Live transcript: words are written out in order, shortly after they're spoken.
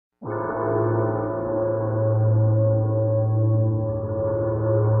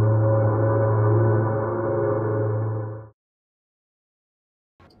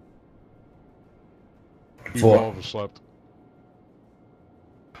We've all overslept.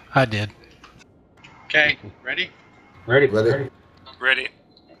 I did. Okay, ready? Ready. Ready.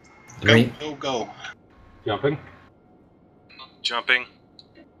 Go. Jumping. Jumping.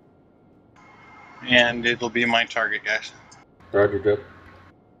 And it'll be my target, guys. Roger, Joe.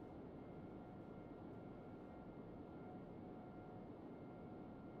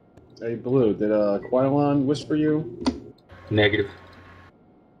 Hey, Blue, did Quilon whisper you? Negative.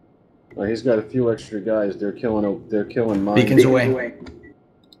 He's got a few extra guys. They're killing mine. Beacons away.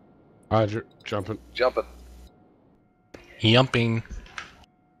 Roger, jumping. Jumping. Yumping.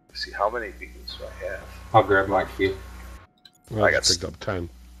 Let's see, how many beacons do I have? I'll grab my few. Well, I got picked up 10.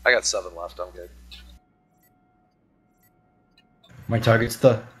 I got 7 left, I'm good. My target's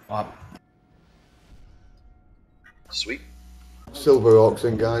the op. Sweet. Silver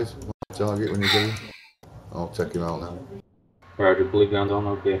Oxen, guys. Target when you do. I'll take him out now. Roger, blue guns on,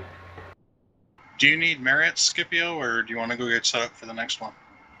 okay. Do you need merits, Scipio, or do you want to go get set up for the next one?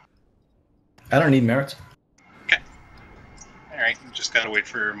 I don't need merits. Alright, just gotta wait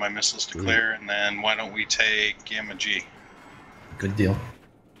for my missiles to clear, and then why don't we take Gamma G? Good deal.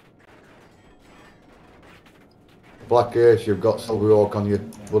 Black Ace, you've got Silver Oak on you,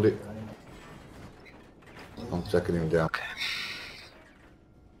 buddy. I'm taking him down.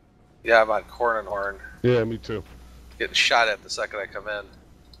 Yeah, I'm on Corn and Horn. Yeah, me too. Getting shot at the second I come in.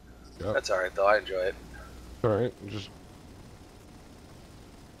 Yep. That's alright though, I enjoy it. Alright, just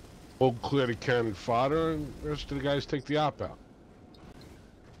hold clear the cannon fodder and the rest of the guys take the op out.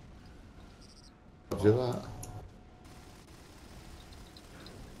 Do that.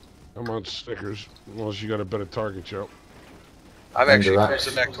 I'm on Snickers, unless you got a better target, Joe. I'm actually Interact.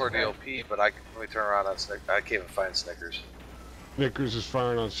 cruising neck toward the OP, but let me turn around on Snickers. I can't even find Snickers. Snickers is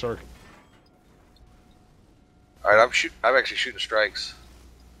firing on circuit. Alright, I'm actually shooting strikes.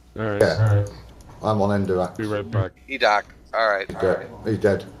 Alright. Yeah. I'm on Enderact. Be right back. He docked. Alright. He's dead. He's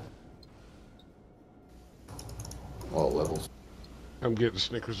dead. All levels. I'm getting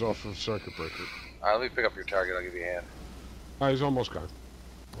Snickers off of circuit breaker. Alright, let me pick up your target, I'll give you a hand. He's almost gone.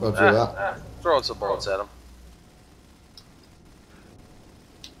 Roger that. Throwing some bullets at him.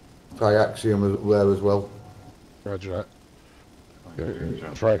 Triaxium is there as well. Roger that. Okay.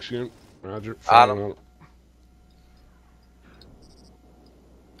 Traxium. Roger. On him. Firing on.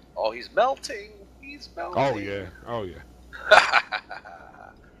 Oh, he's melting! He's melting! Oh yeah. Oh yeah.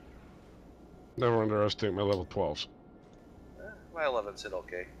 Never underestimate my level 12s. My 11's hit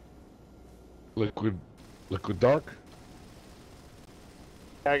okay. Liquid dark.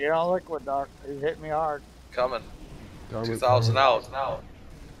 Yeah, get on liquid dark. He hit me hard. Coming. 2,000 2,000 out now.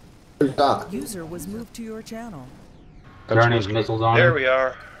 Who's that? User was moved to your channel. Turn his missiles on. There we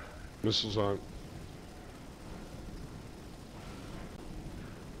are. Missiles on.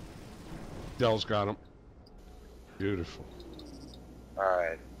 Dell's got him. Beautiful.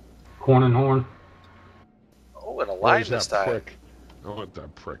 Alright. Corn and Horn. Oh, and a line Where's this that time. prick? I want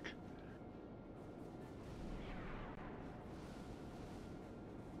that prick.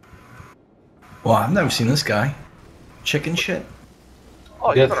 Wow, I've never seen this guy. Chicken shit.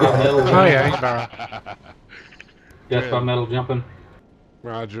 Oh, Death by metal. Oh yeah, he's about Death by metal jumping.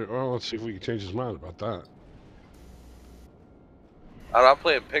 Roger. Well, let's see if we can change his mind about that. I'm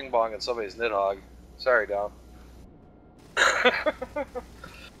playing ping pong and somebody's Nidhogg. Sorry, Dom.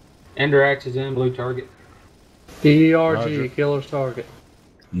 Enderax is in, blue target. DRG, killer's target.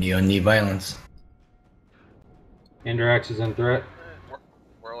 Neon knee violence. Enderax is in threat.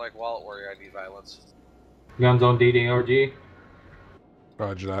 We're like Wallet Warrior ID violence. Guns on DDRG.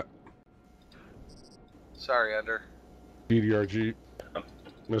 Roger that. Sorry, Ender. DDRG.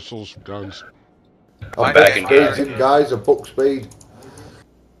 Missiles, guns. I'm back engaging, guys, at book speed.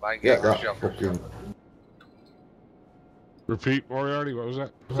 Mine Get Ganger's that jumpers. fucking... Repeat, Moriarty, what was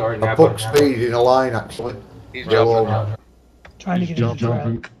that? Sorry, A Napa. book speed in a line, actually. He's They're all- jumping. Trying to He's get his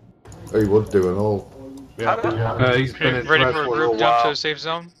jumping. threat. He would do and all. Yeah. He's been ready for a group jump to the safe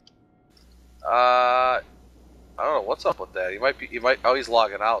zone? I don't know what's up with that. He might. Oh, he's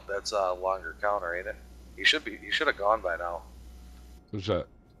logging out. That's a longer counter, ain't it? He should have gone by now. Who's that?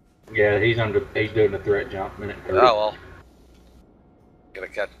 Yeah, he's doing a threat jump. Minute 30. Oh well.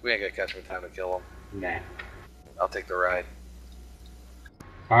 We ain't gonna catch him in time to kill him. Nah. I'll take the ride.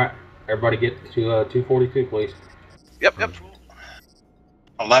 Alright, everybody get to 242, please. Yep.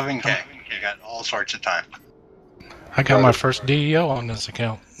 11K. You got all sorts of time. I got my first DEO on this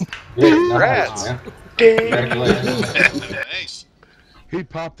account. Congrats. Man. Congratulations. Nice. He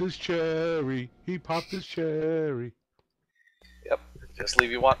popped his cherry. He popped his cherry. Yep. Just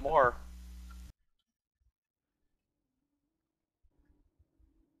leave you want more.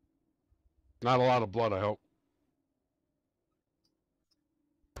 Not a lot of blood, I hope.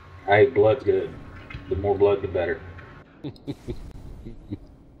 Hey, blood's good. The more blood, the better.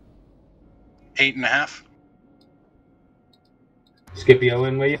 8.5. Scipio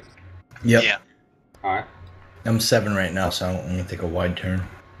in with you? Yep. Yeah. Alright. I'm 7 right now, so I don't want to take a wide turn.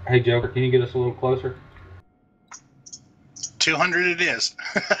 Hey, Joker, can you get us a little closer? 200 it is.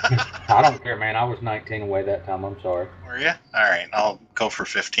 I don't care, man. I was 19 away that time. I'm sorry. Were you? All right, I'll go for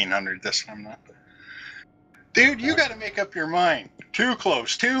 1,500 this time. Not. Dude, you got to make up your mind. Too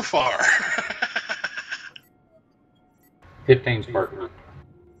close, too far. 15's perfect.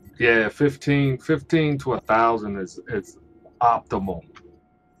 Yeah, 15 to 1,000 is optimal.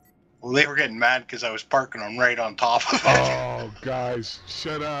 Well, they were getting mad because I was parking them right on top of it. Oh, guys,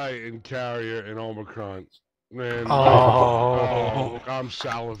 Shut-Eye and Carrier and Omicron. Man, I'm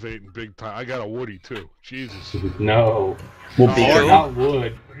salivating big time. I got a Woody too. Jesus. No. We'll not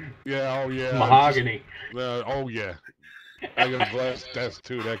wood. Yeah, oh yeah. Mahogany. Oh yeah. I got a glass desk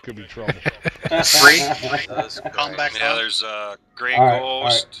too. That could be trouble. 3. Come back. Yeah, there's Grey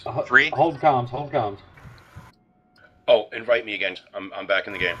Ghost. Ghost. 3. Hold comms. Oh, invite me again. I'm back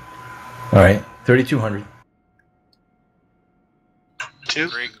in the game. All right, 3,200. 2.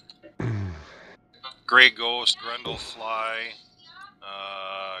 Grey Ghost, Grendel Fly,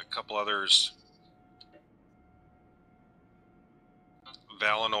 a couple others.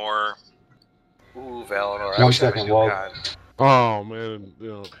 Valinor. Ooh, Valinor. I 1 wish I was second, you, Walt. God. Oh man.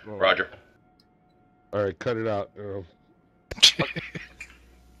 Oh. Roger. All right, cut it out.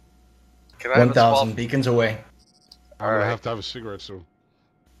 Can I have a 1,000 beacons away. I'm gonna have to have a cigarette soon.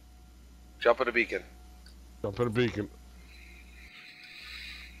 Jump at a beacon. Jump at a beacon.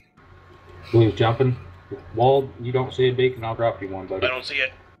 Blue's jumping. Wald, you don't see a beacon, I'll drop you one, buddy. I don't see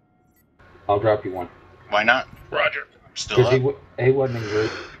it. I'll drop you one. Why not? Roger. Still up. Because he wasn't in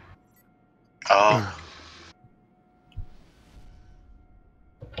group. Oh.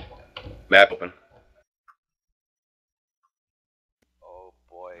 Map open. Oh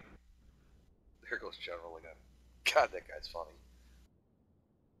boy. There goes General again. God, that guy's funny.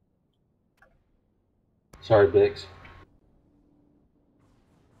 Sorry, Bix.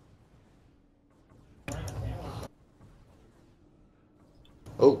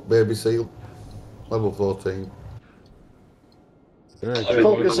 Oh, baby seal. Level 14. All right,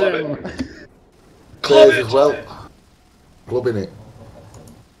 Focus Club in. it. Clears as well. Clubbing it.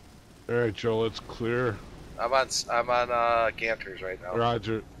 All right, Joe. Let's clear. I'm on Ganters right now.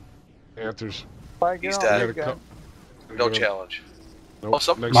 Roger. Anthers. He's We dead. gotta No challenge. Nope. Oh,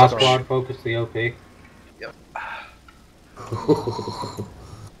 some Next My time. squad focus the OP. Yep.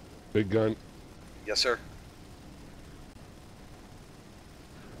 Big gun. Yes, sir.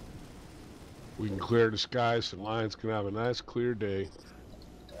 We can clear the skies so Lions can have a nice clear day.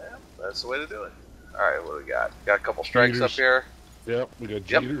 Yeah, that's the way to do it. All right, what do we got? Got a couple strikes Jeters. up here. Yep, we got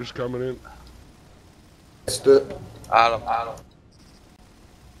Jeters coming in. On him.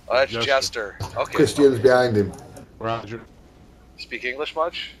 Oh, that's Jester. Jester. Okay. Christian's behind him. Roger. Speak English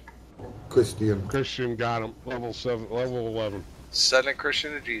much? Christian. Christian got him. Level 7, level 11. Sending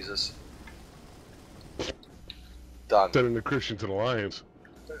Christian to Jesus. Done. Sending the Christian to the Lions.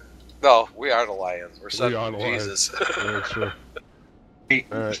 No, we are the Lions. We're We sending are the Jesus. Lions. Yeah, sure. Hey,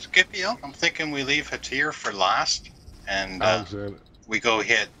 All right. Scipio, I'm thinking we leave Hatir for last, and Alexander. we go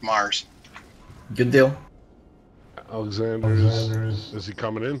hit Mars. Good deal. Alexander is he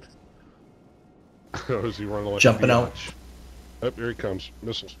coming in? Or is he running like Jumping a out. biatch? Yep, here he comes.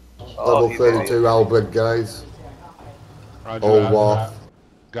 Missiles. Oh, Level 32 Albert, guys. Roger Old that. Wharf.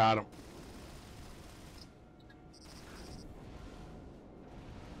 Got him.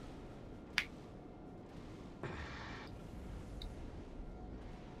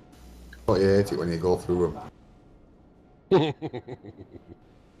 Oh, you hate it when you go through them.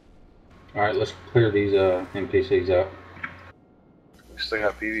 Alright, let's clear these NPCs out. We still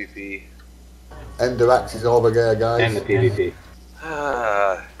got PvP. End of axis over there, guys. And the PvP.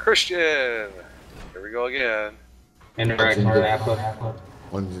 Christian! Here we go again. Interaction with Napa.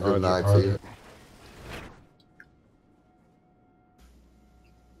 190.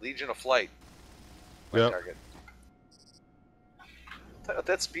 Legion of Flight. My Yep. target.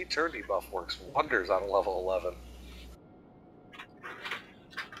 That speed turn debuff works wonders on level 11.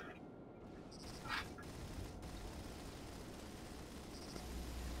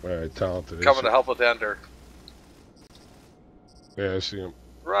 Alright, talented. Coming to help with Ender. Yeah, I see him.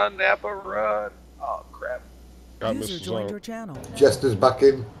 Run, Napa, run! Oh, crap. Got User missiles joined on your him. channel. Jester's back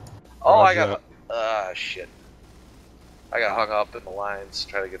in. Oh, I Roger got... shit. I got hung up in the lines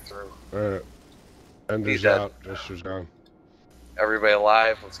trying to get through. Alright. Ender's He's dead. out. Jester's gone. Everybody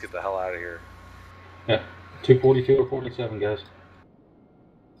alive? Let's get the hell out of here. Yeah. 242 or 47, guys.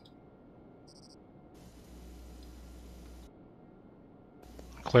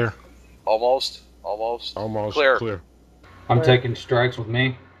 Clear. Almost. Clear. I'm taking strikes with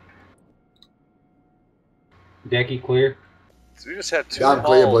me. Decky clear. So we just had two I'm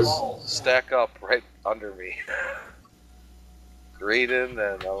clear, balls stack up right under me. Graydon and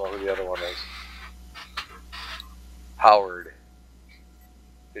I don't know who the other one is. Howard.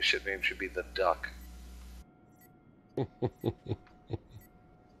 His shit name should be the Duck.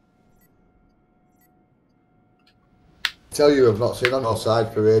 Tell you, I've not seen on our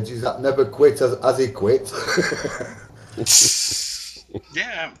side for ages. That never quit as he quit. Yeah,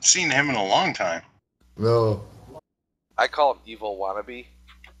 I haven't seen him in a long time. No. I call him Evil Wannabe,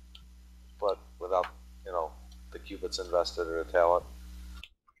 but without, the cubits invested or the talent.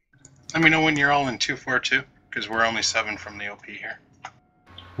 Let me know when you're all in 242, because we're only 7 from the OP here.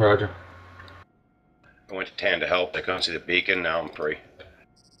 Roger. I went to Tan to help. I couldn't see the beacon. Now I'm free.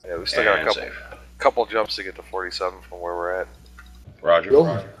 Yeah, we still got a couple jumps to get to 47 from where we're at. Roger.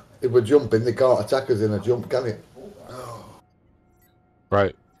 Jump. If we're jumping, they can't attack us in a jump, can it?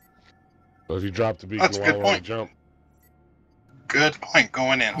 Right. So if you drop the beacon while we're on the jump. Good point,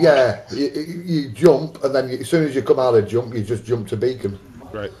 going in. Yeah, you jump, and then as soon as you come out of jump, you just jump to beacon.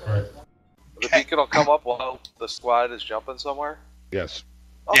 Right. The beacon will come up while the squad is jumping somewhere? Yes.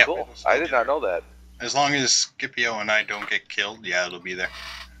 Oh, Yeah, cool. I did not know that. As long as Scipio and I don't get killed, yeah, it'll be there.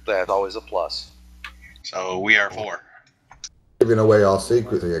 That's always a plus. So we are 4. Giving away our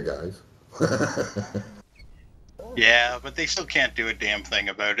secret here, guys. Yeah, but they still can't do a damn thing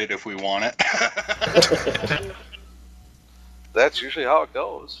about it if we want it. That's usually how it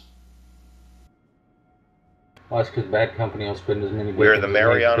goes. Well, that's because bad company will spend as many. We are the beacons as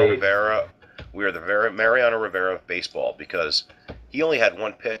Mariano they- Rivera. We are the Mariano Rivera of baseball because he only had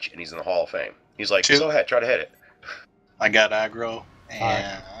 1 pitch and he's in the Hall of Fame. He's like, 2. go ahead, try to hit it. I got aggro and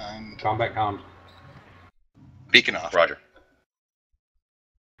Right. Combat comms. beacon off. Roger.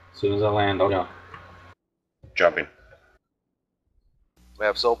 As soon as I land, I'll jump. Jumping.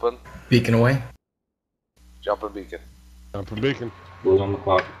 Maps open. Beacon away. Jumping beacon. Jumping beacon. Blues on the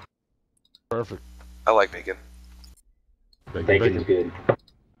clock. Perfect. I like beacon. Bacon's good.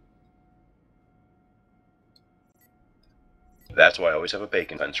 That's why I always have a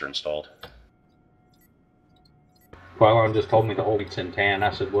bacon sensor installed. Quilon just told me to hold beats in tan.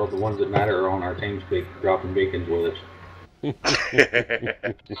 I said, well, the ones that matter are on our team speak, dropping beacons with us.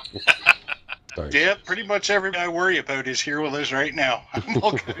 Yeah, pretty much everybody I worry about is here with us right now. I'm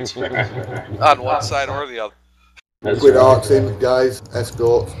all good. On one side or the other. Quid arcs in, guys.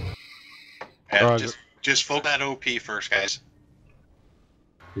 Escorts. Yeah, just focus that OP first, guys.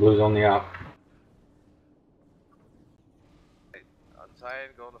 Blues on the op. Untie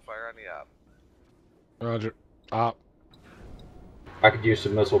and going to fire on the op. Roger. Op. I could use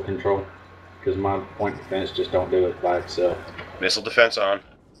some missile control because my point defense just don't do it by itself. Missile defense on.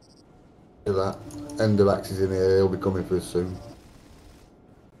 Look at that. End of Axe is in here. He'll be coming for us soon.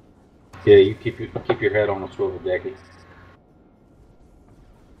 Yeah, you keep your head on a swivel, Decky.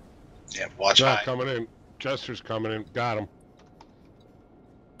 Yeah, watch Not high. coming in. Chester's coming in. Got him.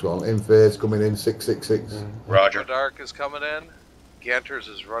 So in phase coming in 666. Roger. Dark is coming in. Ganters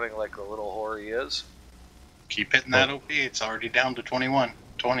is running like the little whore he is. Keep hitting that OP. It's already down to 21.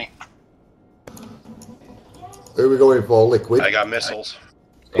 20. Who are we going for? Liquid? I got missiles.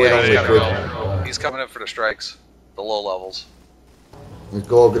 Yeah, Liquid. he's coming in for the strikes. The low levels. With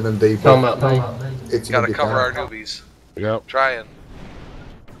Gorgon and Deep. Gotta cover our newbies. Yep. Trying.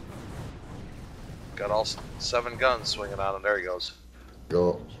 Got all 7 guns swinging on him. There he goes.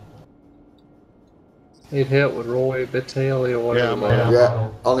 Go. Need help with Roy, Battaglia, or whatever. Yeah,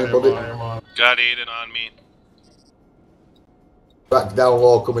 on him, buddy. Got Aiden on me. Back down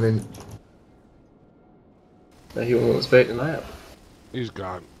low coming in. He wasn't expecting that. He's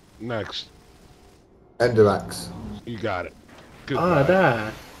gone. Next. End of Axe. You got it. Good. I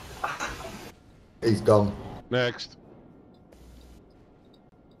died. He's gone. Next.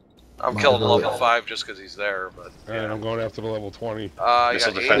 I'm killing level 5 just because he's there, but. And I'm going after the level 20. You got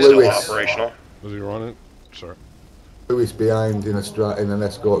Missile 8. defense still operational. Was he running? Sorry. Lewis behind in an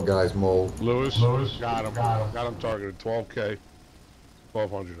escort guy's mold. Lewis. Got him. Got him targeted. 12K.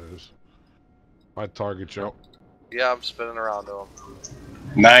 1200 it is. My target, Joe. Yeah, I'm spinning around to him.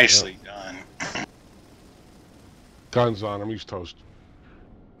 Nicely done. Guns on him. He's toast.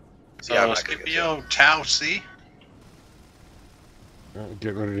 So Yeah, I'm not gonna get Scipio, Tau C.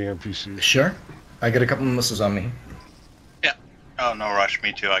 Getting rid of the NPCs. Sure. I got a couple of missiles on me. Yeah. Oh, no rush.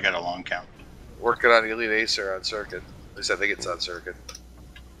 Me too. I got a long count. Working on Elite Acer on circuit. At least I think it's on circuit.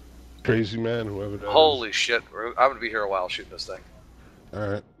 Crazy man, whoever that is. Holy shit. I'm gonna be here a while shooting this thing.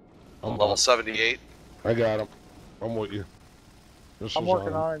 Alright. I'm Level up. 78. I got him. I'm with you. I'm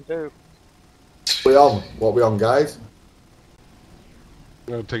working on it too. We on? What we on, guys?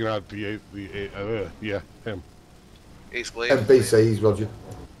 I'm taking out yeah, him. Ace Glaive. NPCs, Roger.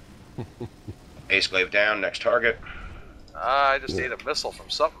 Ace Glaive down. Next target. I just ate a missile from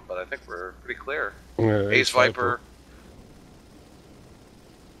something, but I think we're pretty clear. Yeah, Ace Viper.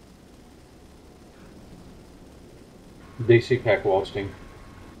 DC Pack Waldstein.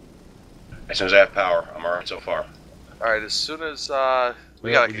 As soon as I have power, I'm alright so far. Alright, as soon as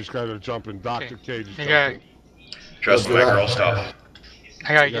We just gotta jump in. Dr. Cage is jumping. Trust my girl stuff.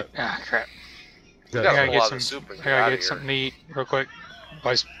 I gotta get. Ah, crap. We I got gotta a get lot some. of soup and I get gotta out get of something to eat real quick.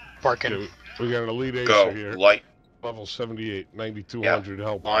 Boys barking. We got an elite acer Go. here. Light. Level 78, 9200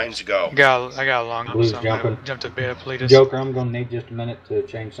 help. Lines go. I got a long Blue's so I'm gonna jumping. jump to Beta Politis. Joker, I'm gonna need just a minute to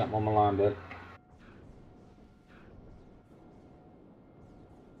change something on my line, bud.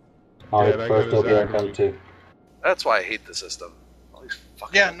 Alright, I first got over his there come too. That's why I hate the system. All these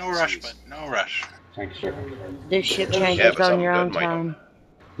fucking Yeah, no rush, NPCs. but no rush. Thank you, sir. Do ship Yeah, changes but on your own something good, time.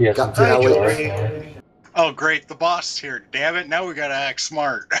 Yes, Captain Hi, Howard. Joey. Oh, great, the boss is here. Damn it, now we gotta act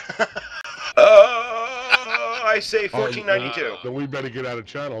smart. I say 1492. Then we better get out of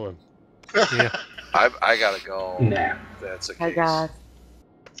channel then. Yeah. I gotta go. Nah. That's a case. Hey guys.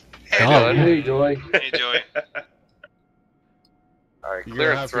 Hey, Oh, Dylan. Hey, Joy. Hey, Joey. Alright, You're clear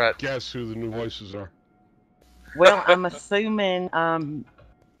gonna have threat. to guess who the new voices are. Well, I'm assuming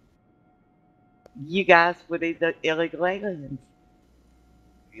you guys would be the illegal aliens.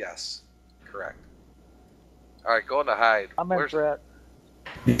 Yes, correct. Alright, go into hide. I'm in Where's threat.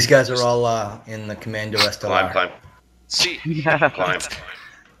 These guys are all in the Commando Climb, SLR. climb, C? climb.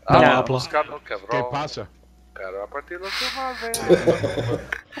 No. ¿Qué pasa? Pero a partir de tu madre.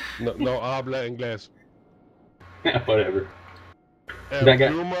 No habla inglés. Whatever. El That guy-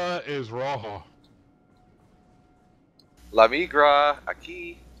 Pluma is rojo. La migra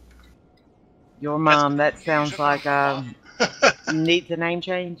aquí. Your mom, that sounds like needs a name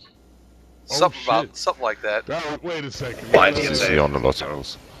change. Something shit. about something like that. Oh, wait a second. Lines Wait a can second. say. on the Los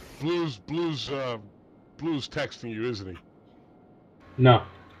Angeles. Blue's texting you, isn't he? No.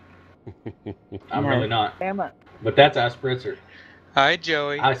 I'm No. really not. Damn it. But that's I Spritzer. Hi,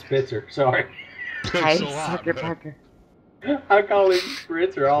 Joey. I Spitzer, sorry. Hey, So loud, sucker man. pucker. I call him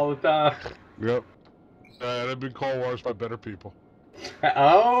Spritzer all the time. Yep. I've been called worse by better people.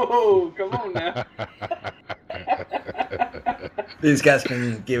 Oh, come on now. These guys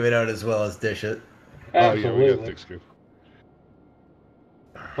can give it out as well as dish it. Oh, yeah, we got Absolutely. thick skin.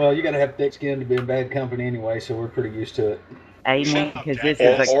 Well, you gotta have thick skin to be in bad company anyway, so we're pretty used to it. Amen, because this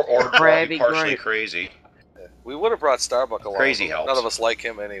is a Or crabby partially group. crazy. We would have brought Starbuck along. Crazy but helps. None of us like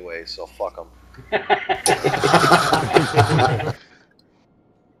him anyway, so fuck him.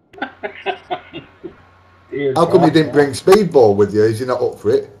 Dear How come God. you didn't bring Speedball with you? Is he not up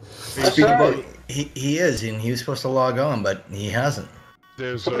for it? That's right. He is, and he was supposed to log on, but he hasn't.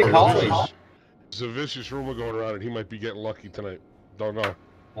 There's Somebody call him. there's a vicious rumor going around, and he might be getting lucky tonight. Don't know.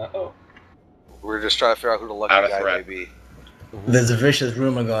 Uh-oh. We're just trying to figure out who the lucky Out of guy threat. may be. There's a vicious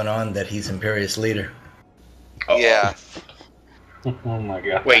rumor going on that he's Imperious leader. Uh-oh. Yeah. Oh my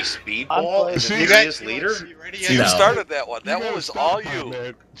God. Wait, Speedball is See, the biggest leader? You No. started that one. That You one gotta was stop all that, you.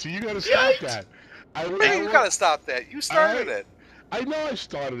 man. See, you gotta stop that. Man, you gotta stop that. You started it. I know I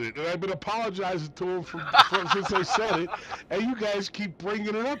started it, and I've been apologizing to him since I said it, and you guys keep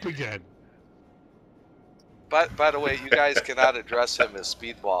bringing it up again. But by the way, you guys cannot address him as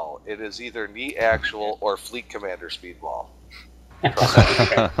Speedball. It is either me actual or Fleet Commander Speedball. Trust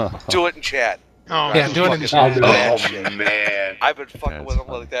me. Do it in chat. Oh, yeah, do it in the Fucking chat. bad Oh, shit. man. I've been fucking with him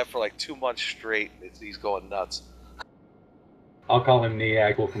like that for like 2 months straight. He's going nuts. I'll call him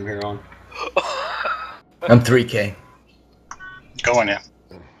Neagle from here on. I'm 3K. Going in.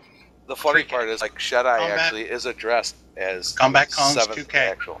 The funny part is, like, Shedai Combat. actually is addressed as Combat comms 7th 2K.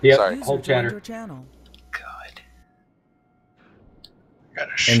 actual. Yep. Sorry. User Hold joined chatter. your channel. Got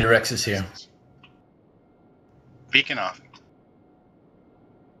a Indirex is here. beacon off.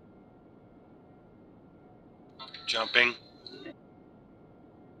 Jumping.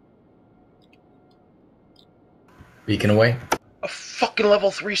 Beacon away. A fucking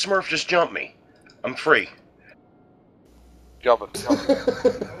level 3 Smurf just jumped me. I'm free. Jumping.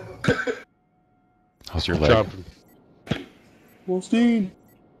 How's your leg? Jumping. Wolfstein.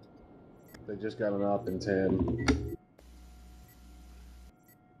 They just got an op in 10.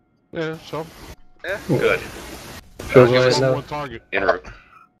 Yeah, so. Yeah. Good. So Give us glad, one target. En route.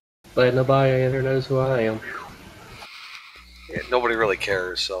 glad nobody in there knows who I am. Yeah, nobody really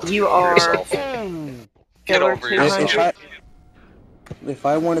cares, so You be are yourself. Get killer over 200. yourself. If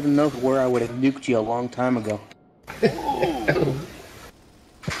I wanted to know where I would have nuked you a long time ago.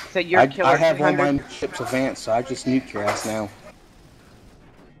 So you're killer I have all 200? my ships advanced, so I just nuke your ass now.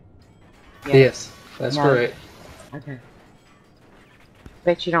 Yeah. Yes, that's No. correct. Okay.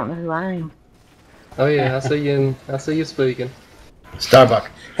 Bet you don't know who I am. Oh yeah, I see you speaking. Starbuck.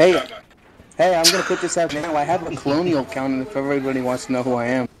 Hey, I'm gonna put this out now. I have a colonial account if everybody wants to know who I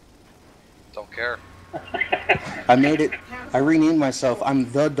am. Don't care. I made it. I renamed myself. I'm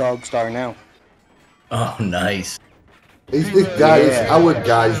the Dog Star now. Oh, nice. Is this guy, this Yeah. our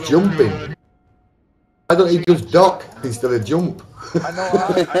guy's jumping? Why don't he just dock instead of jump? I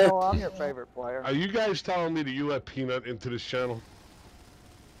know I'm your favorite player. Are you guys telling me that you let Peanut into this channel?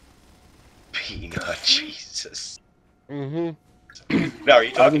 Peanut, Jesus. Mm-hmm. Now, are you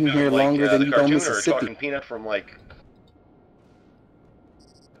I've talking been here from, like, longer than the you go cartoon, or Mississippi. talking Peanut from, like,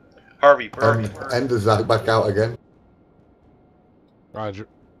 Harvey Bird? Ender's back out again. Roger.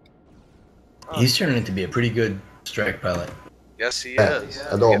 He's turning into be a pretty good strike pilot. Yes, he Yeah, is.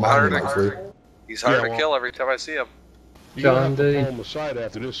 I don't Getting mind him, harder- actually. He's hard Yeah, to well- kill every time I see him. You're gonna John have to D. pull him aside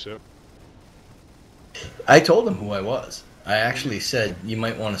after this, sir. I told him who I was. I actually said, you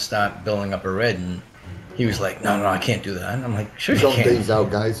might want to start building up a red, and he was like, no, I can't do that. And I'm like, sure you John can. D's out,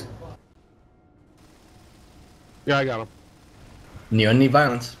 guys. Yeah, I got him. Near any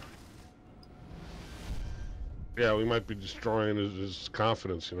violence. Yeah, we might be destroying his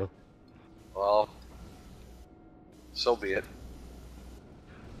confidence, you know? Well, so be it.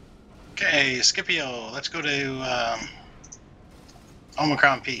 Okay, Scipio, let's go to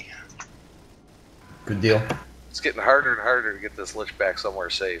Omicron P. Good deal. It's getting harder and harder to get this lich back somewhere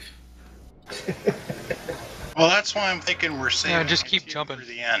safe. Well, that's why I'm thinking we're saving Yeah, just keep it jumping. through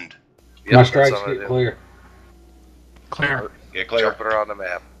the end. Yep, My that's strikes what I'm get gonna do. clear. Clear. Get clear. Jumping around the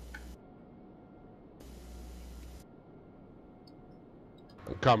map.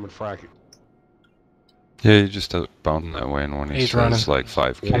 I'm coming, frack it. Yeah, you just bound that way, and when he He's says running. like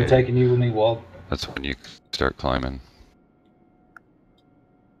 5K, I'm taking you with me, Walt. that's when you start climbing.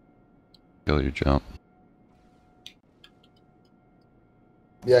 Feel your jump.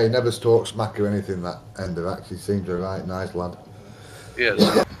 Yeah, he never talks smack or anything, that Ender. Actually seems a right nice lad. He is.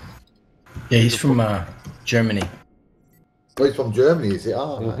 Yeah, he's from Germany. Oh, he's from Germany, is it?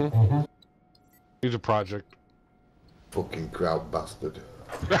 Oh, right. Mm-hmm. He's a project. Fucking crowd bastard.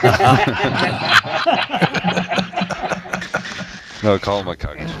 No, call him a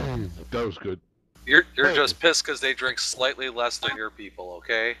cock. That was good. You're just pissed because they drink slightly less than your people,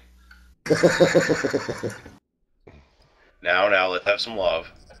 okay? Now, let's have some love.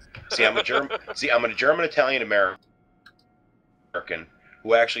 See, I'm a German Italian American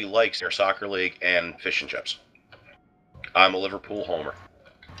who actually likes their soccer league and fish and chips. I'm a Liverpool homer.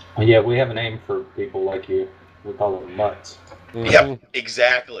 Oh, yeah, we have a name for people like you. We call them mutts. Mhm. Yep,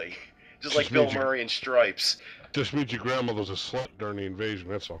 exactly. Just like Just Bill means you- Murray in Stripes. Just means your grandmother's a slut during the invasion,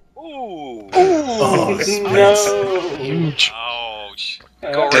 that's all. Ooh. Oh, No! Huge. Ouch.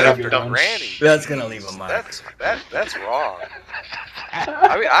 Go Get right up after your the lunch. granny. That's gonna leave a mark. That's wrong.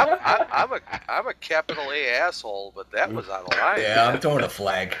 I mean, I'm a capital A asshole, but that was out of line. Yeah, I'm throwing a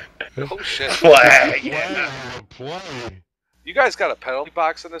flag. Oh shit. Flag. Play. You guys got a penalty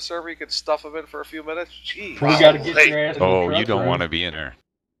box in this server you can stuff them in for a few minutes? Jeez. We gotta get your ass in the Oh, truck, you don't bro. want to be in there.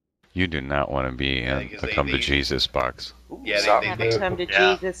 You do not want to be in because the they- come to they- Jesus box. Yeah, Stop. I have a come to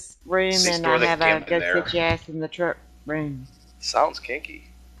Yeah. Jesus room, They and store I the have a gimp in go there. sit your ass in the truck room. Sounds kinky.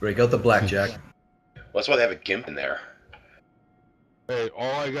 Break out the blackjack. Well, that's why they have a gimp in there. Hey,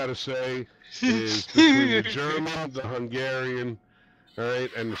 all I gotta say is between the German, the Hungarian, alright,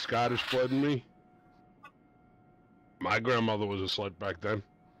 and the Scottish blood in me, my grandmother was a slut back then.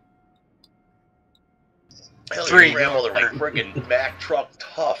 Hell, Three. your grandmother was friggin' Mack truck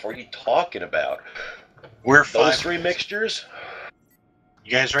tough. What are you talking about? We're Those five. three mixtures?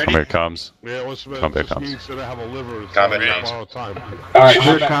 You guys ready? Combat comms. Yeah, what's the Combat just comms. means that I have a liver. It's Combat like comms. borrowed time. All right,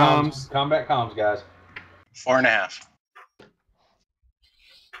 Here combat comes. comms. Combat comms, guys. 4.5.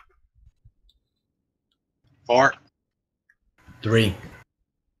 4. 3.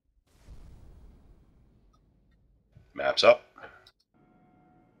 Maps up.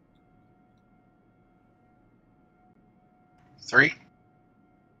 3.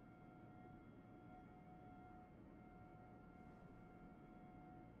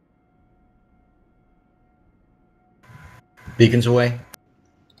 Beacons away.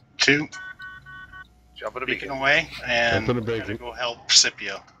 2. Jumping a Beacon beacon. away, and Jumping a we're gonna beacon. go help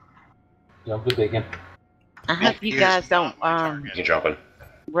Scipio. Jump the beacon. I hope you He is guys don't not my target. You jumping.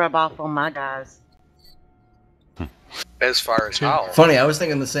 rub off on my guys. As far as how? Funny, I was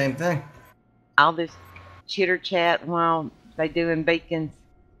thinking the same thing. All this chitter chat while they doing beacons.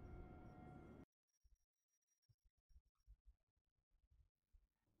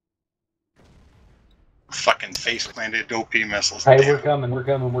 face planted OP missiles. Hey, Damn. we're coming. We're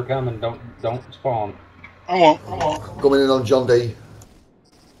coming. We're coming. Don't spawn. I won't. Coming in on John D.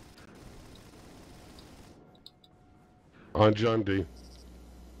 On John D.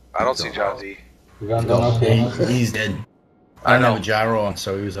 I don't see John D. He's dead. I don't have a gyro on,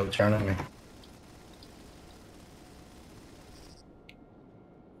 so he was out turning me.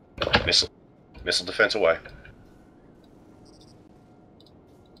 Missile defense away.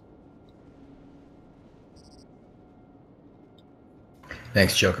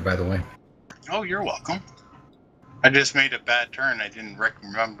 Thanks, Joker, by the way. Oh, you're welcome. I just made a bad turn. I didn't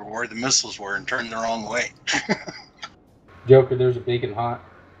remember where the missiles were and turned the wrong way. Joker, there's a beacon hot.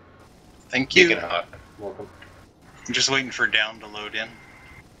 Thank you. Beacon hot. Welcome. I'm just waiting for down to load in.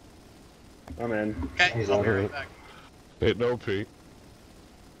 I'm in. Okay, I'll be right back. Hitting OP.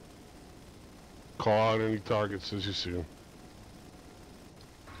 Call out any targets as you see them.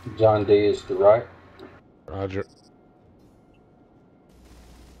 John D is to the right. Roger.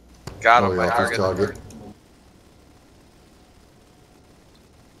 Got him, Oh, my yeah, target. target.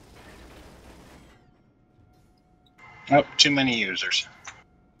 Oh, too many users.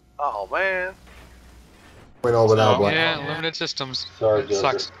 Oh man. Went over now, Black. Yeah, limited systems. Sorry, It Joker.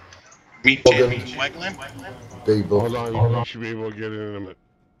 sucks. Meet Logan. Wegland. D-buff. Hold on, you should be able to get in a minute.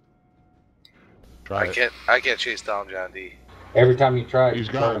 Try it. I can't chase down John D. Every time you try it, He's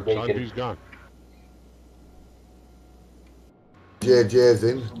you turn a gone. John beacon. D's gone. JJ's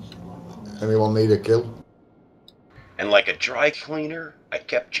in. Anyone need a kill? And like a dry cleaner, I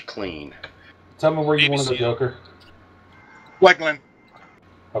kept you clean. Tell me where you want to go, Joker. Wegland.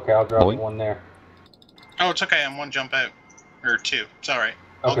 Okay, I'll drop Boing. one there. Oh, it's okay. I'm one jump out. Or two. It's alright.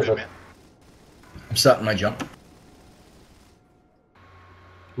 All Okay, good, but man. I'm starting my jump.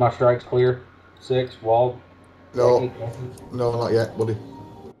 my strike's clear. 6, walled. No. No, not yet, buddy.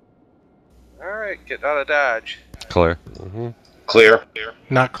 Alright, get out of Dodge. Clear. Clear.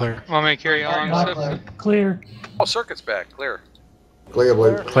 Not clear. Want me to carry on and stuff? Clear. Oh, circuit's back. Clear. Clear,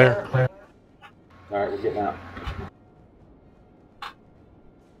 blue. Clear. Alright, we're getting out.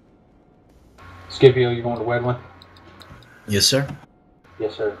 Scipio, you going to Wedwin? Yes, sir.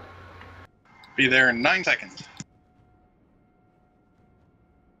 Yes, sir. Be there in 9 seconds.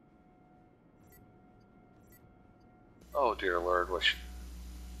 Oh dear Lord, wish.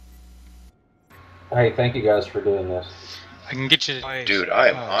 Hey, thank you guys for doing this. I can get you. Dude, I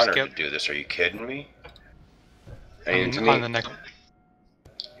am Oh, honored Skip. to do this. Are you kidding me? I mean, to On me, the next.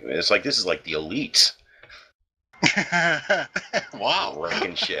 it's like this is like the elites. Wow.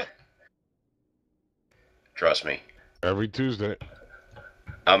 Ranking shit. Trust me. Every Tuesday.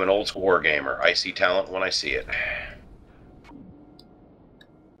 I'm an old school war gamer. I see talent when I see it.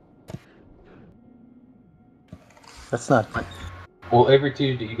 That's not. Well, every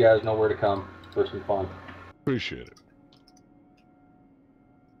Tuesday, you guys know where to come for some fun. Appreciate it.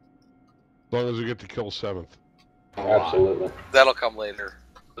 As long as we get to kill 7th. Absolutely. That'll come later.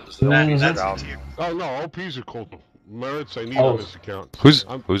 That's you. Oh no, OPs are cool. Merits I need Oh. on this account. Who's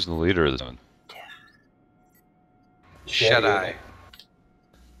I'm- who's the leader of this one? Shadai.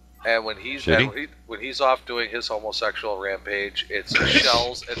 And when he's Shitty? when he's off doing his homosexual rampage, it's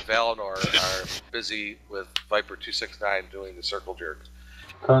Shells and Valinor are busy with Viper 269 doing the circle jerk.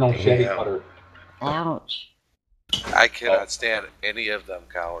 Colonel Shetty Yeah. Cutter. Ouch. I cannot stand any of them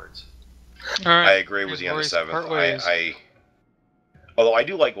cowards. All right. I agree with you on the 7th. Although I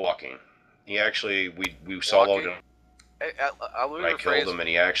do like walking. He actually, we soloed him. I killed him, and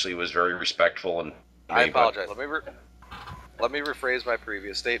he actually was very respectful. And I apologize. Let me rephrase my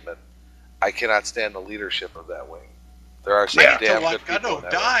previous statement. I cannot stand the leadership of that wing. There are some damn good people in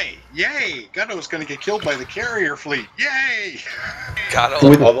that die! Yay! Gunno's gonna get killed by the carrier fleet. Yay!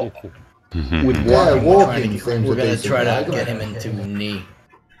 Gunno. With Yeah, walking, walking seems we're a gonna decent try to idea. get him into knee.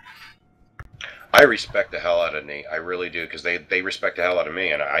 I respect the hell out of Nate. I really do, because they respect the hell out of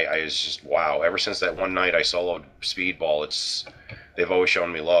me, and I was just wow. Ever since that one night I soloed Speedball, they've always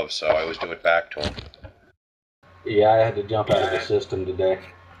shown me love, so I always do it back to them. Yeah, I had to jump out of the system today.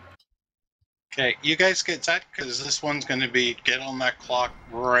 Okay, you guys get set, because this one's gonna be get on that clock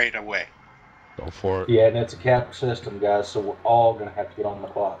right away. Go for it. Yeah, and it's a cap system, guys, so we're all going to have to get on the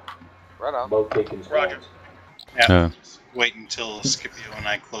clock. Right on. Both beacons. Roger. Yeah. Yeah. Wait until Scipio and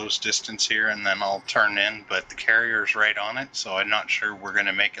I close distance here, and then I'll turn in. But the carrier's right on it, so I'm not sure we're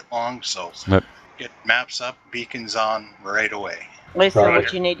gonna make it long. So Yep. get maps up, beacons on right away. Listen, Roger.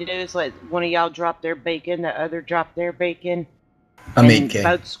 what you need to do is let one of y'all drop their bacon, the other drop their bacon. I'm and 8K.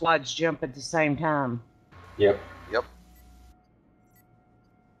 both squads jump at the same time. Yep. Yep.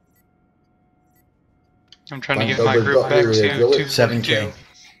 I'm trying to get my group back to 7K.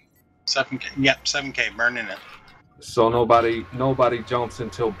 7K. Yep, 7K. Burning it. So nobody jumps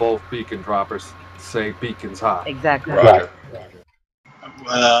until both beacon droppers say beacon's hot. Exactly. Roger.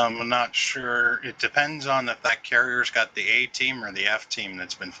 I'm not sure. It depends on if that carrier's got the A team or the F team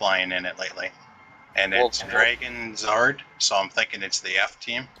that's been flying in it lately. And it's Dragon Zard, so I'm thinking it's the F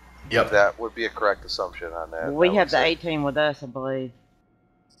team. Yep. That would be a correct assumption on that. We have the 18 with us, I believe.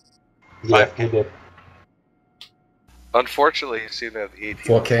 Yeah, we did. Unfortunately, you seem to have the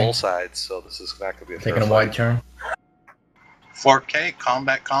 18 on 4K. full sides, so this is not going to be a Taking fair a fight. wide turn. 4K,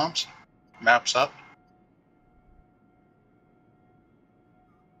 combat comms, maps up.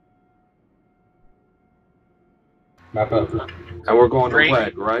 Map up. And we're going to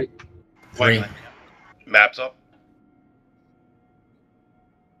red, right? Green. Maps up.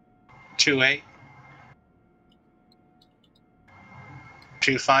 2-8.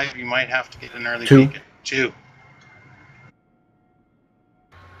 2-5, you might have to get an early 2. beacon. 2.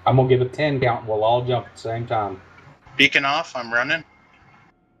 I'm gonna give a 10 count. We'll all jump at the same time. Beacon off, I'm running.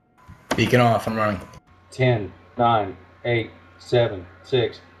 Beacon off, I'm running. 10, 9, 8, 7,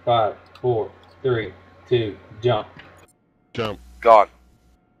 6, 5, 4, 3, 2, jump. Jump. Gone.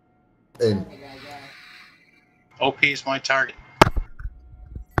 In. OP's my target.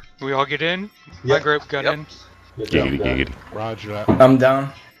 We all get in? My group got in. Giggity. Roger that. I'm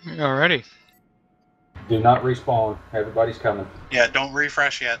down. Alrighty. Do not respawn. Everybody's coming. Yeah, don't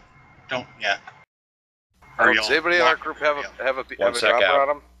refresh yet. Don't, yeah. Does anybody in our group have a dropper on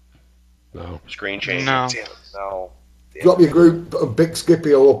them? No. Screen change. No. Damn it, no. Drop your group, put a big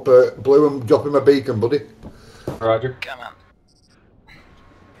Scipio up, Blue, and drop him a beacon, buddy. Roger. Come on.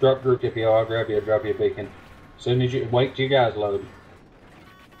 Drop group if I'll grab you. Drop you a beacon. As soon as you wait, till you guys load.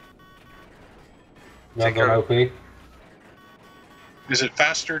 Take Guns on care. OP. Is it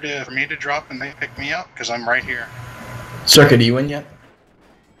faster for me to drop and they pick me up? Because I'm right here. Circuit, are you in yet?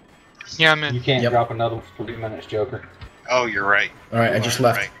 Yeah, I'm in. You can't drop another one for 3 minutes, Joker. Oh, you're right. Alright, I just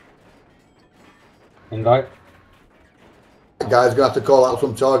left. Right. Invite. The guy's gonna have to call out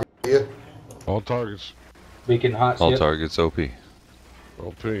some target here. All targets. Beacon hot. All Skip. targets OP.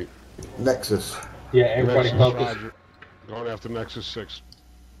 OP. Nexus. Yeah, everybody Nexus, focus. Roger. Going after Nexus 6.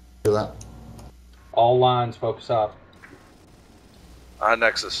 Do that. All lines focus up. On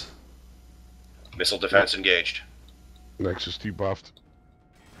Nexus. Missile defense engaged. Nexus debuffed.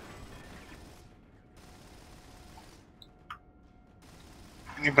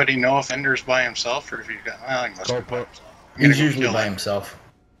 Anybody know if Ender's by himself or if he's got... Well, he must be by himself. I'm gonna He's go usually kill by him. himself.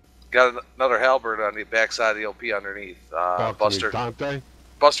 Got another halberd on the backside of the OP underneath. Talk to me, Buster. Dante.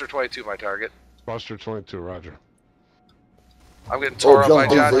 Buster 22, my target. Buster 22, Roger. I'm getting tore up by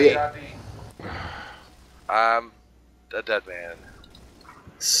John Johnny. D's I'm a dead man.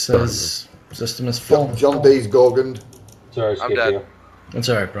 Says system is full. John D's Gorgoned. Sorry, I'm Skip dead. you. That's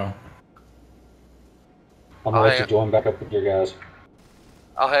alright, bro. I'm gonna let you join back up with your guys.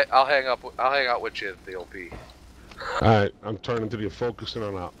 I'll hang out with you at the OP. Alright, I'm turning to the focusing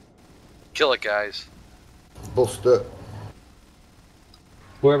on out. Kill it, guys. Buster.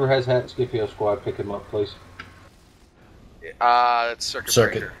 Whoever has hat Scipio squad, pick him up, please. It's Circuit.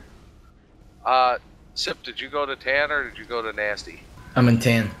 Circuit. Breaker. Sip, did you go to Tan or did you go to Nasty? I'm in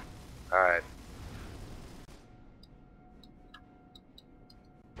tan. Alright.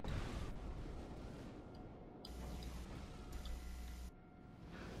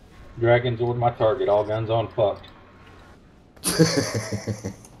 Dragon's ordered my target. All guns on fucked.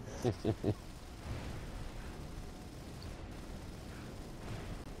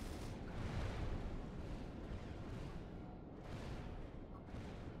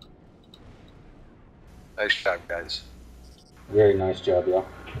 Nice job, guys. Very nice job, y'all.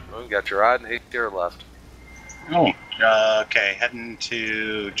 We got Gerard and here left. Oh, okay, heading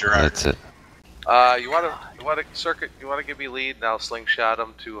to Gerard. That's it. You wanna Circuit? You wanna give me lead and I'll slingshot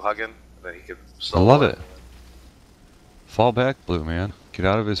him to Huggin, and then he can. I love it. Fall back, Blue man. Get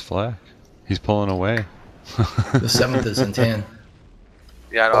out of his flak. He's pulling away. The 7th is in tan.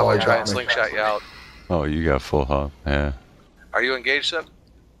 Yeah, I know. Oh, I'm I gonna try got and me. slingshot you out. Oh, you got full hop. Yeah. Are you engaged, Sip?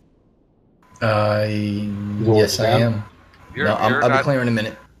 Yes, I am. No, I'll be clear in a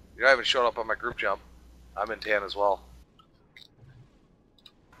minute. You haven't shown up on my group jump. I'm in tan as well.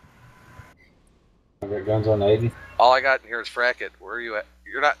 I got guns on Aiden. All I got in here is Fracket. Where are you at?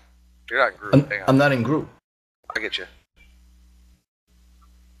 You're not in group. Hang on. I'm not in group. I get you.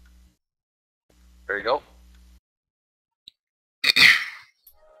 There you go.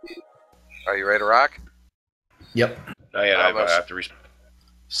 Are you ready to rock? Yep. Oh yeah, I have to respond.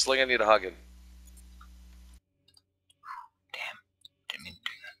 Slinging you to Huggin.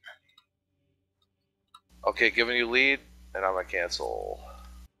 Okay, giving you lead, and I'm gonna cancel.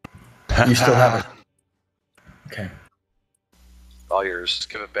 You still have it. Okay. All yours. Just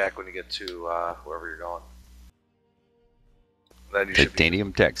give it back when you get to wherever you're going. Then you should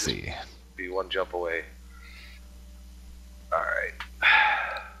Titanium taxi. be one jump away. Alright.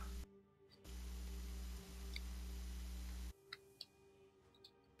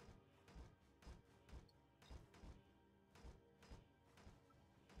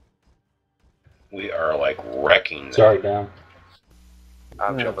 We are like wrecking them. Sorry, down.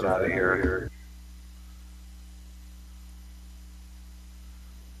 I'm jumping out of here.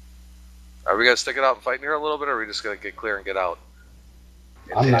 Are we gonna stick it out and fight in here a little bit, or are we just gonna get clear and get out?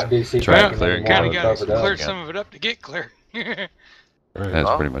 I'm not DC. Try tracking to clear anymore. Kind of We're got to covered up. clear some of it up to get clear. That's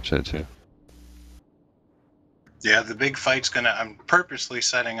pretty much it too. Yeah, the big fight's gonna. I'm purposely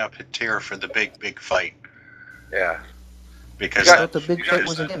setting up a tier for the big fight. Yeah. Because I thought the big fight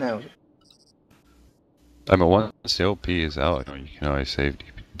wasn't in out. I mean, once the OP is out, you can always save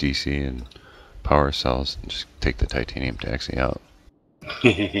DC and power cells and just take the titanium taxi out.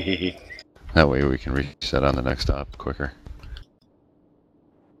 That way we can reset on the next stop quicker.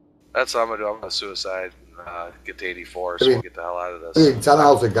 That's what I'm gonna do. I'm gonna suicide and get to 84 so we can get the hell out of this. Hey, 10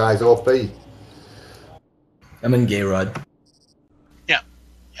 hours of guys, OP. I'm in Gay Rod. Yeah,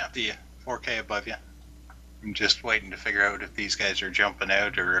 the 4K above you. I'm just waiting to figure out if these guys are jumping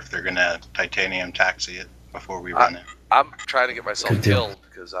out or if they're gonna titanium taxi it before we run it. I'm trying to get myself killed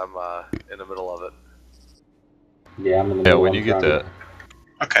because I'm in the middle of it. Yeah, I'm in the Yeah, middle. when I'm you get trying to- that,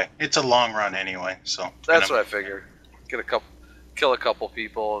 Okay, it's a long run anyway, so That's what I figured. Kill a couple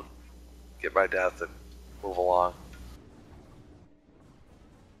people, get my death, and move along.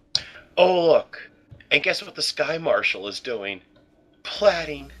 Oh, look. And guess what the Sky Marshal is doing?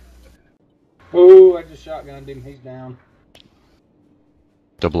 Platting. Ooh, I just shotgunned him. He's down.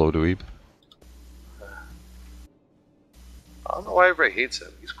 double O dweeb. I don't know why everybody hates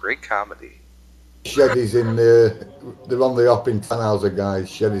him. He's great comedy. Sheddy's in the. They're on the hop in 10 hours of guys.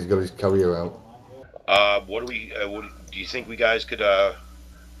 Sheddy's got his career out. What do you think we guys could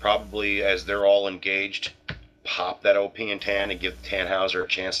probably, as they're all engaged, pop that OP and Tan and give Tannhauser a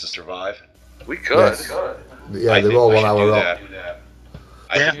chance to survive? We could. Yes. Yeah, they're all 1 hour up.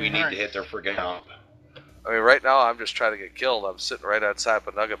 I think we need to hit their friggin' hump. I mean, right now I'm just trying to get killed. I'm sitting right outside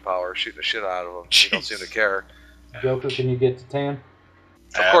of Nugget Power, shooting the shit out of them. They don't seem to care. Joker, can you get to 10?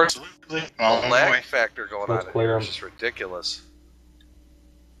 Of course, Absolutely. the lag factor going Let's on in clear here 'em. is just ridiculous.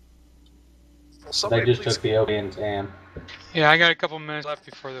 Well, They somebody just please took the OP and 10. Yeah, I got a couple minutes left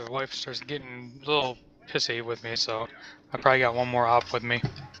before the wife starts getting a little pissy with me, so I probably got one more op with me.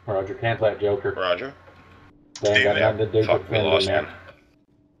 Roger, cancel that Joker. Roger. They ain't got nothing to do Fuck, with we defending lost there. him.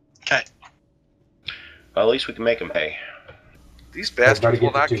 Okay. Well, at least we can make him pay. These bastards Everybody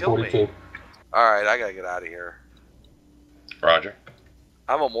will get not to kill me. 242. Alright, I gotta get out of here. Roger.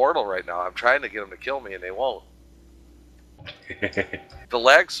 I'm immortal right now. I'm trying to get them to kill me and they won't. The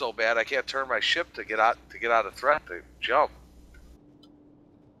lag's so bad I can't turn my ship to get out of threat to jump.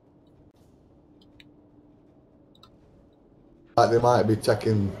 Like they might be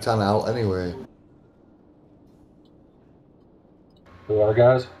taking 10 out anyway. Who are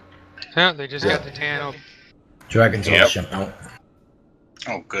guys? Yeah, they just got the tan op. Dragon's Yep. all shut out.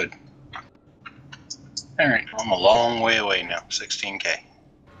 Oh, good. Alright, I'm a long way away now. 16K.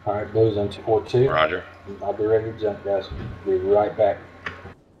 Alright, Blue's on 242. Roger. I'll be ready to jump, guys. Be right back.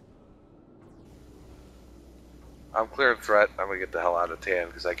 I'm clearing threat. I'm gonna get the hell out of tan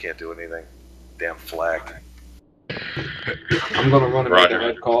because I can't do anything. Damn flak. I'm gonna run and make a Roger.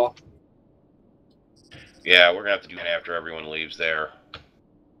 red call. Yeah, we're gonna have to do that after everyone leaves there.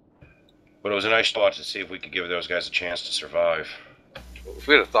 But it was a nice thought to see if we could give those guys a chance to survive. If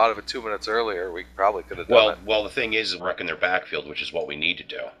we'd have thought of it 2 minutes earlier, we probably could have done it. Well, the thing is wrecking their backfield, which is what we need to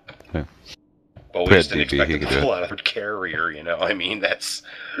do. Yeah. But we Fred just didn't DB, expect he them could to do pull it. out of a carrier, you know? I mean, that's...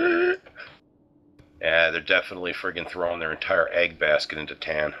 Yeah, they're definitely friggin' throwing their entire egg basket into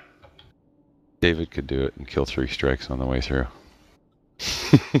Tan. David could do it and kill 3 strikes on the way through.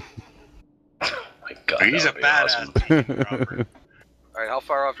 My God, He's a that would be badass. awesome. Alright, how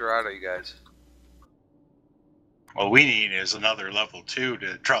far off your out are you guys? What we need is another level 2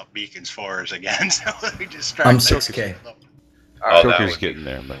 to drop beacons for us again, so we just try I'm to- 6K. Oh, that Joker's would be getting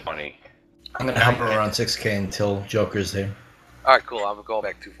there, but funny. I'm gonna hover around 6K until Joker's there. Alright, cool. I'm going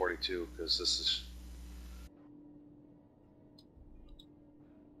back 242 because this is.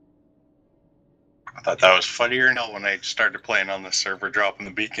 I thought that was funnier now when I started playing on the server dropping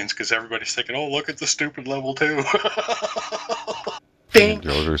the beacons because everybody's thinking, oh, look at the stupid level 2.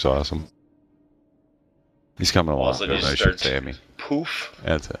 Joker's awesome. He's coming along Also, good, just I should starts say. I mean, poof.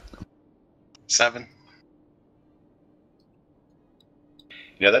 that's it. 7.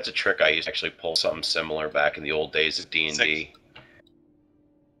 You know, that's a trick I used to actually pull something similar back in the old days of D&D.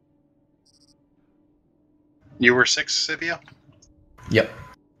 You were 6, Scipio? Yep.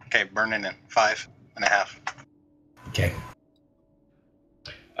 Okay, burning in 5.5. Okay.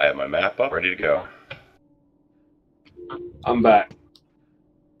 I have my map up, ready to go. I'm back.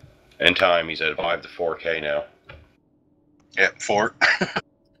 In time, he's at 5 to 4K now. Yep, 4.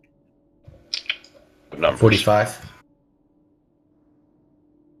 What numbers? 45.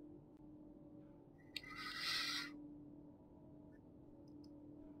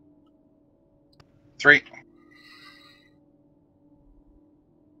 Three.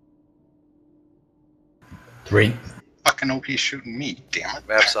 3. Fucking OP shooting me, damn it.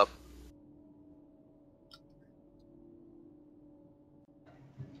 Maps up.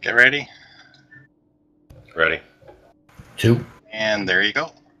 Get ready. Ready. 2. And there you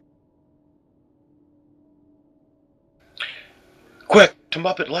go. Quick, to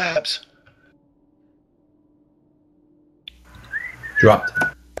Muppet Labs. Dropped.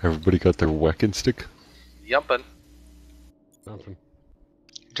 Everybody got their whacking stick? Yumpin'.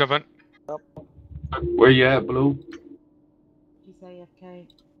 Jumping. Where you at, Blue? He's AFK.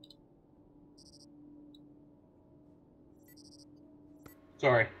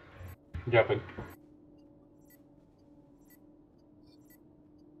 Sorry. Jumping.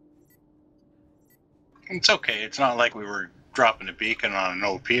 It's okay. It's not like we were dropping a beacon on an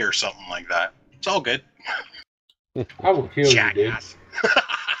OP or something like that. It's all good. I will kill you, dude.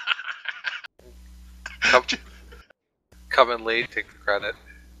 Come in late, take the credit.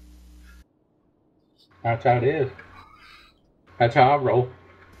 That's how it is. That's how I roll.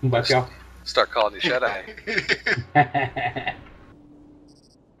 But y'all. Start calling you Shut-Eye.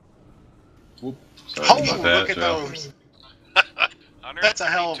 Oh, about that, look at Joe. those. That's a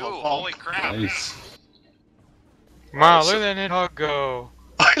hell of a ball. Holy crap. Nice. Wow, look at that Nidhogg go.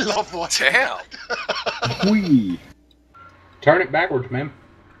 I love watching Damn. Whee. Turn it backwards, man.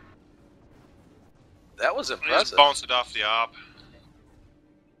 That was I just impressive. bounced it off the op.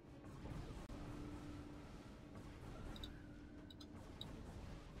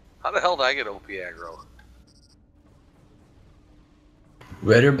 How the hell did I get OP aggro?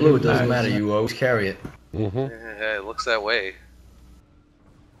 Red or blue, it doesn't matter. You always carry it. Yeah, it looks that way.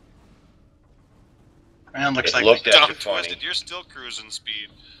 Man, looks It like looked we- at you Dumb funny. twisted, you're still cruising speed.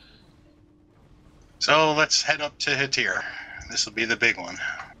 So let's head up to Hatir. This will be the big one.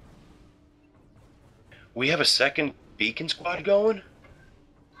 We have a second beacon squad going?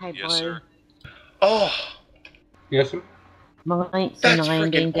 Hey, Yes, Blue. sir. Oh, Yes, sir. My link's in That's the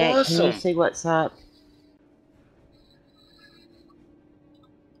landing freaking deck. Can awesome. you see what's up?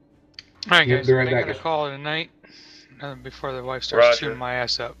 Alright, Yep, guys, be right I back, gotta guys. call it a night before the wife starts Roger. chewing my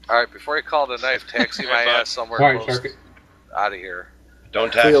ass up. Alright, before you call it a knife, taxi my ass somewhere Alright, close circuit. out of here.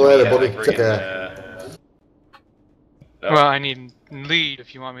 don't See tax you me. later, I'm buddy. friggin', Take care. no. Well, I need lead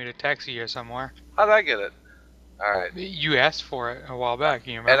if you want me to taxi you somewhere. How did I get it? Alright. You asked for it a while back,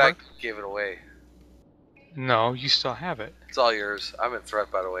 you And remember? I gave it away. No, you still have it. It's all yours. I'm in threat,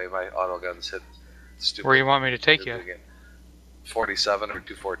 by the way. My auto gun's hit stupid. Where you want me to take you? Again. 47 or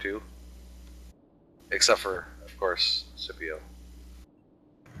 242. Except for, of course, Scipio.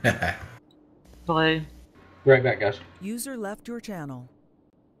 Blue. Right back, guys. User left your channel.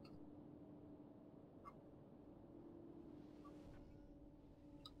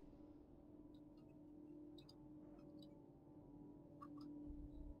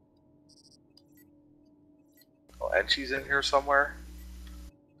 Oh, and she's in here somewhere?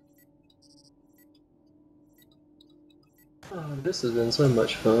 Oh, this has been so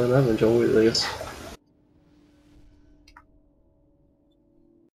much fun. I've enjoyed this.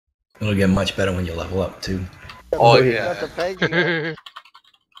 It'll get much better when you level up, too. Oh, Got yeah. the Peggy.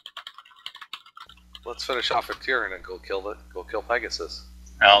 Let's finish off at Tyr and then go kill Pegasus.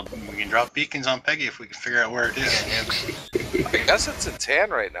 Well, we can drop beacons on Peggy if we can figure out where it is. I guess it's in Tan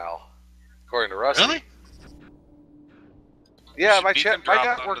right now, according to Rusty. Really? Yeah, Should my beacon chat, my drop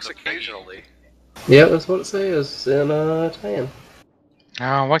gun onto works the Peggy. occasionally. Yeah, that's what it says in Tan.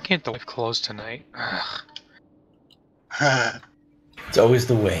 Oh, why can't the wife close tonight? Ugh. It's always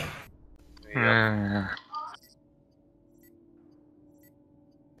the way.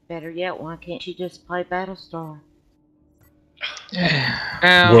 Better yet, why can't you just play Battlestar?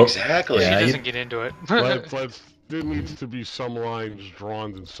 Well, Exactly. She Yeah, doesn't get into it. But there needs to be some lines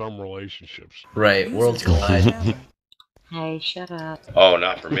drawn in some relationships. Right, worlds collide. Hey, shut up. Oh,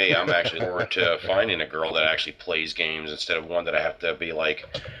 not for me. I'm actually forward to finding a girl that actually plays games instead of one that I have to be like,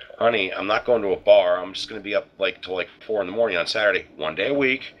 honey, I'm not going to a bar. I'm just going to be up like till like 4 in the morning on Saturday, 1 day a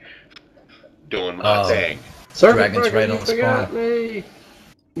week, doing my thing. Circuit Dragon's breaker, right you on the forgot spawn. me.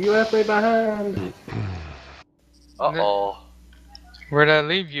 You left me behind. Uh-oh. Where'd I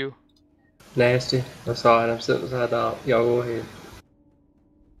leave you? Nasty. That's alright, I'm sitting beside Doc. Y'all go ahead.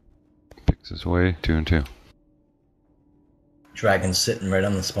 Picks his way 2 and 2. Dragon's sitting right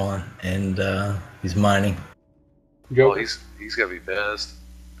on the spawn, and he's mining. Oh, he's gonna be pissed.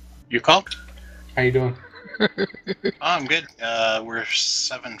 You called? How you doing? I'm good. We're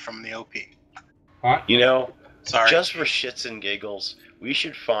 7 from the OP. You know, Sorry. just for shits and giggles, we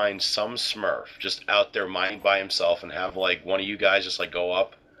should find some Smurf just out there mining by himself and have like one of you guys just like go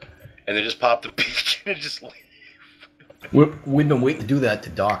up and then just pop the beacon and just leave. We've been waiting to do that to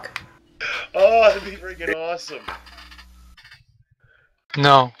Doc. Oh, that'd be freaking awesome.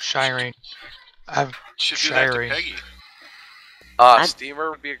 No, Shireen. I've Should do that to Shireen. Peggy.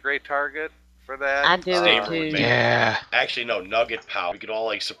 Steamer would be a great target for that. I do it Steamer too. would make Yeah. Actually, no, Nugget Power. We could all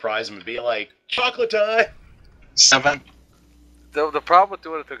like surprise him and be like, chocolate time! 7. The problem with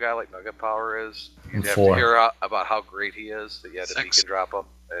doing it to a guy like Nugget Power is you'd have 4. to hear about how great he is that you had to 6. beacon drop him.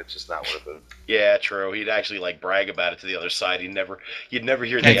 And it's just not worth it. Yeah, true. He'd actually like brag about it to the other side. You'd never hear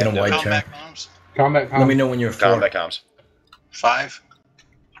the Taking end a of white it. turn. Combat comms. Combat comms. Let me know when you're 4. Combat comms. 5.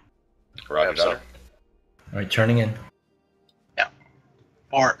 Roger, so. Donner. All right, turning in.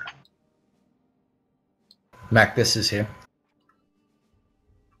 4. Mac, this is here.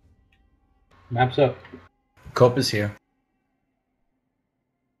 Maps up. Cope is here.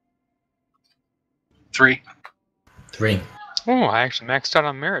 3. 3. Oh, I actually maxed out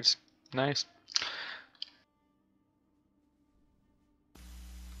on merits. Nice.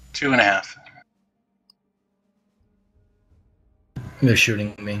 2.5. They're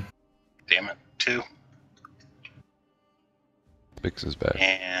shooting me. Damn it. 2. Picks his back.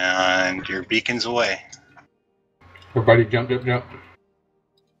 And your beacon's away. Everybody jump.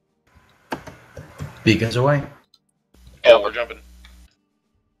 Beacons away. Oh, we're jumping.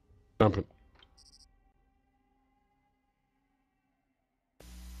 Jumping.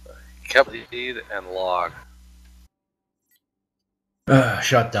 Kept lead and log.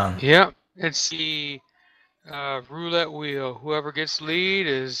 Shot down. Yep. It's the roulette wheel. Whoever gets lead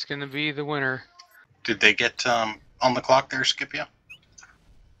is going to be the winner. Did they get on the clock there, Scipio?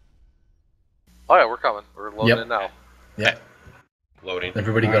 Oh yeah, we're coming. We're loading Yep. in now. Yeah. Loading.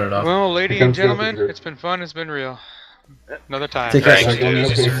 Everybody got it off. Well, ladies Here and comes gentlemen, Silver. it's been fun. It's been real. Another time. Take care.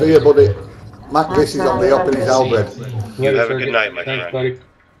 Thanks, dude. See you, buddy. Mac, this is on the up in his Albred. You have a good night, my Thanks, friend. buddy.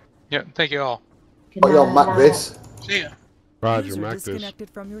 Yep. Thank you all. What you on, Mac, this? See ya. Roger, User Mac this. disconnected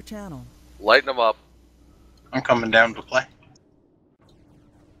from your channel. Lighten them up. I'm coming down to play.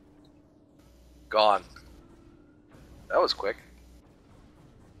 Gone. That was quick.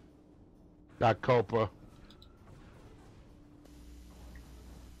 Got Copa.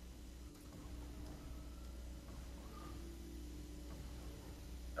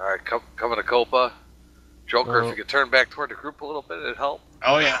 Alright, coming to Copa. Joker, if you could turn back toward the group a little bit, it'd help.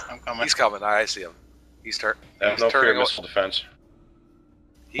 Oh yeah, I'm coming. He's coming. I see him. He's turning. No fear missile defense.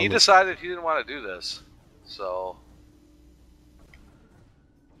 He decided he didn't want to do this, so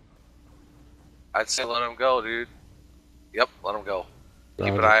I'd say let him go, dude. Yep, let him go.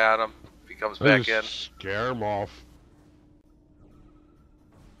 Keep an eye on him. If he comes back in, Scare him off.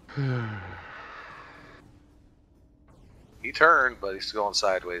 he turned, but he's going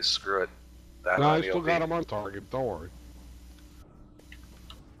sideways. Screw it. That No, on I the still OP. got him on target. Don't worry.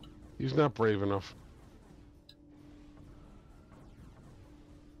 He's not brave enough.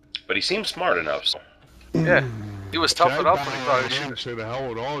 But he seems smart enough. So. Yeah, he was tough enough when he thought he should should. say the hell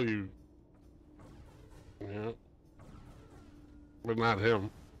with all you. Yeah. But not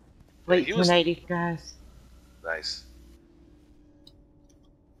him. Wait, He was- 1080, guys. Nice.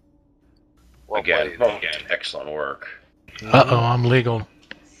 Again, excellent work. Uh-oh, I'm legal.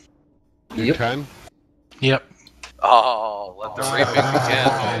 You can? Yep. Oh, let the reaping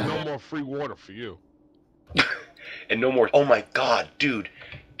begin. No more free water for you. And no more. Oh my God, dude,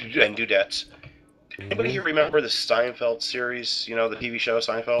 and dudettes. Anybody here remember the Seinfeld series? You know, the TV show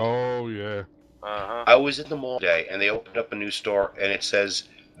Seinfeld? Oh yeah. I was at the mall today, and they opened up a new store, and it says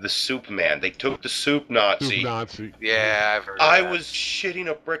the Soup Man. They took the Soup Nazi. Soup Nazi. Yeah, I've heard. I that. was shitting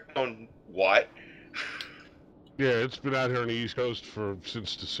a brick on what? Yeah, it's been out here on the East Coast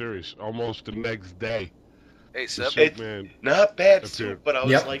since the series, almost the next day. Hey, The Sip. Soup Man Not bad appeared. soup, but I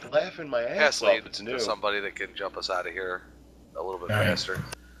was like laughing my Pass ass off. lead It's to new. somebody that can jump us out of here a little bit All right. faster.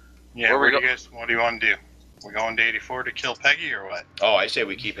 Yeah, Where we what do you want to do? We going to 84 to kill Peggy or what? Oh, I say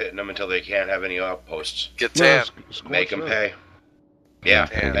we keep hitting them until they can't have any outposts. Get No, 10. Make them pay. Yeah,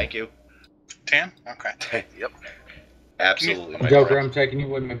 Tan. thank you. 10? Okay. Yep. Absolutely, my Joker, friend. I'm taking you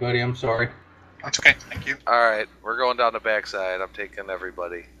with me, buddy. I'm sorry. That's okay, thank you. Alright, we're going down the backside. I'm taking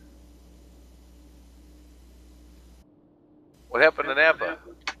everybody. What happened to Napa?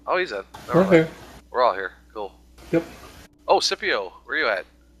 Oh, he's in. Never mind. here. We're all here. Cool. Yep. Oh, Scipio, where you at?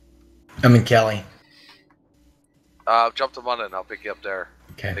 I'm in Cali. Jump to London. I'll pick you up there.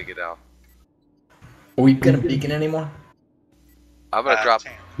 Okay. Take you down. Are we gonna beacon anymore? I'm gonna drop.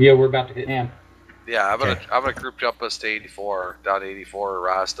 Yeah, we're about to hit him. Yeah, I'm gonna group jump us to 84, down to 84 or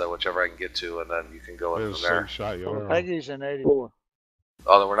Rasta, whichever I can get to, and then you can go in from there. Shot you. Peggy's in 84.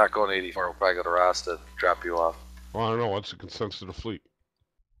 Oh, then we're not going to 84. We'll probably go to Rasta, drop you off. Well, I don't know. What's the consensus of the fleet?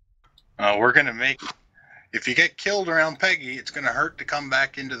 We're gonna make. If you get killed around Peggy, it's gonna hurt to come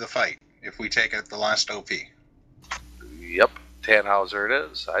back into the fight if we take out the last OP. Yep, Tannhauser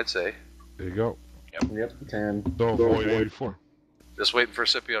it is. I'd say. There you go. Yep, 10. Don't avoid 84. Just waiting for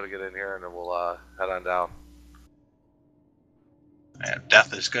Scipio to get in here, and then we'll head on down. And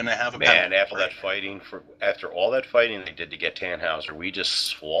Death is gonna have a Man, after all that fighting they did to get Tannhauser, we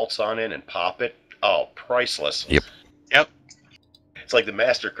just waltz on in and pop it. Oh, priceless. Yep. Yep. It's like the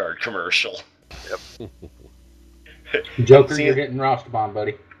MasterCard commercial. Yep. Joker, you're getting roster bomb,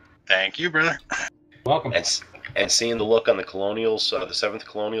 buddy. Thank you, brother. Welcome. And seeing the look on the Colonials, the 7th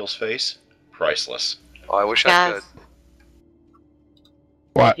Colonial's face, priceless. Oh, I wish I Guys,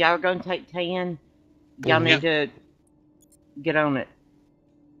 could. if y'all are going to take 10, y'all need to get on it.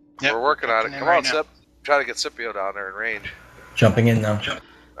 Yep, we're working on it. Come on, Sip. Try to get Scipio down there in range. Jumping in now.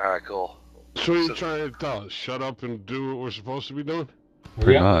 Alright, cool. So you're trying to tell us, shut up and do what we're supposed to be doing?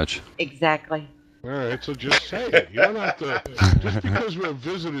 Pretty much. Exactly. Alright, so just say it. You don't have to, just because we're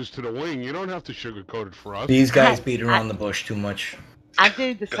visitors to the wing, you don't have to sugarcoat it for us. These guys beat around the bush too much. I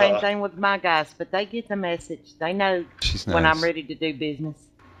do the same thing with my guys, but they get the message. They know when I'm ready to do business.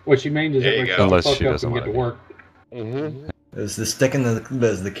 What she means is that we're Unless fuck she up doesn't and get want to work. Mm-hmm. There's the stick and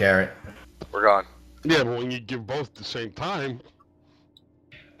there's the carrot. We're gone. Yeah, but when you give both at the same time.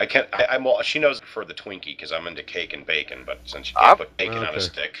 She knows for the Twinkie because I'm into cake and bacon, but since you can't put bacon on a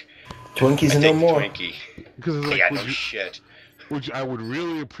stick, Twinkies I and no take the more. Twinkie. Because it's like, Yeah, no shit. Which I would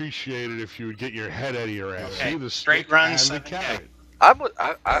really appreciate it if you would get your head out of your ass. Okay, See the straight stick run, and the 7K. carrot.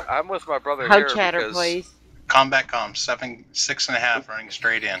 I'm with my brother Ho here chatter, because please. Combat comms, 6.5 running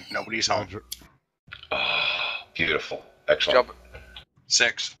straight in. Nobody's home. Oh, beautiful. Excellent. jump.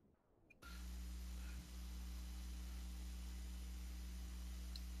 6.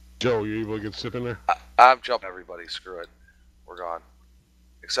 Joe, you able to get Sip in there? I'm jumping everybody. Screw it. We're gone.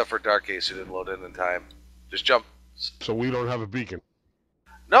 Except for Dark Ace, who didn't load in time. Just jump. So we don't have a beacon.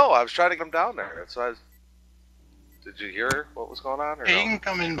 No, I was trying to come down there. That's why I was... Did you hear what was going on? Or Hey, no? you can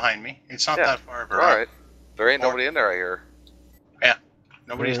come in behind me. It's not Yeah. that far of a All run. right. There ain't nobody in there, I hear. Yeah,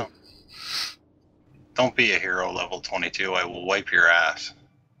 nobody's home. Don't be a hero level 22. I will wipe your ass.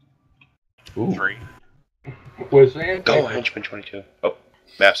 Ooh. 3. Was Sam Go, Henchman 22. Oh,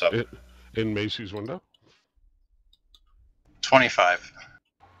 map's up. In Macy's window? 25.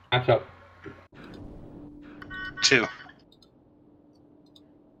 That's up. 2.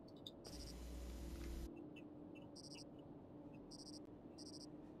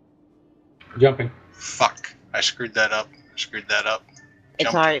 Jumping. Fuck. I screwed that up. It's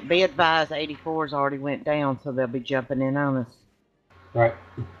Jump. alright. Be advised, 84's already went down, so they'll be jumping in on us. Right.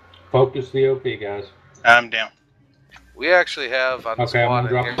 Focus the OP, guys. I'm down. We actually have on the Okay, I'm squad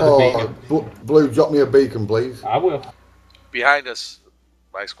gonna in drop here, the beacon. Blue, drop me a beacon, please. I will. behind us,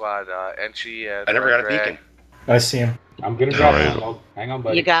 my squad, Enchi and I never got a Drag. beacon. I see him. I'm gonna drop Alright. him. Hang on,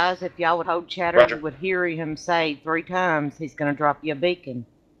 buddy. You guys, if y'all would hold chatter, Roger. you would hear him say 3 times he's going to drop you a beacon.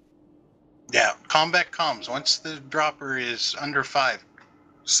 Yeah, combat comms. Once the dropper is under 5,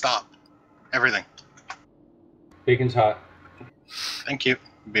 stop. Everything. Beacon's hot. Thank you.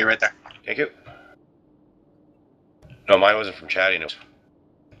 Be right there. Thank you. No, mine wasn't from chatting. It was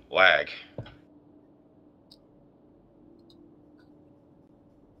lag.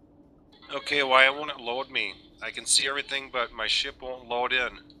 Okay, why won't it load me? I can see everything, but my ship won't load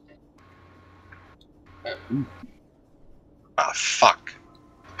in. Ah, fuck.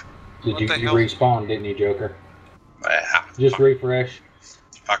 Did What you the hell? respawn, didn't you, Joker? Ah, Just refresh.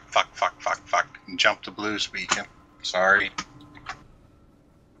 fuck. Jump to Blue's beacon. Sorry.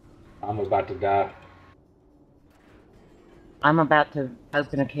 I'm about to die. I'm about to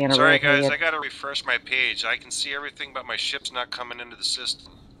open a can of Sorry Red guys, Head. I gotta refresh my page. I can see everything, but my ship's not coming into the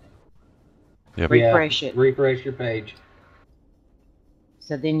system. Yep. Refresh it. Refresh your page.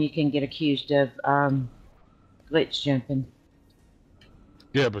 So then you can get accused of glitch jumping.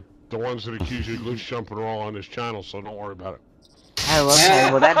 Yeah, but the ones that accuse you of glitch jumping are all on this channel, so don't worry about it. Oh, okay.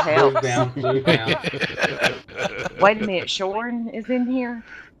 Well, that helps. Blue's down. Blue's down. Wait a minute. Shorn is in here?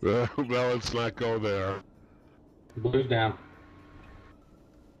 Well, let's not go there. Blue's down.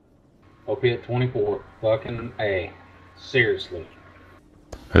 OP at 24. Fucking A. Seriously.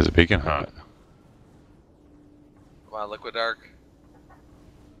 There's a beacon hot. Come on, Liquid Dark.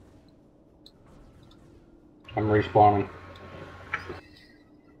 I'm respawning.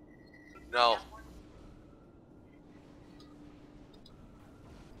 No.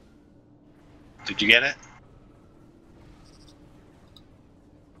 Did you get it?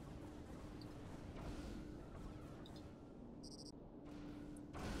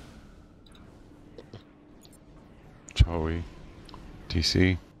 Joey.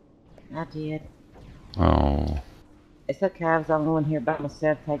 DC. I did. Oh. It's okay. I was the only one here by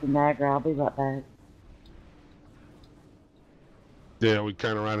myself taking Niagara. I'll be right back. Yeah, we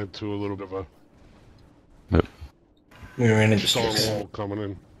kind of ran into a little bit of a Yep. We ran into stone sticks. wall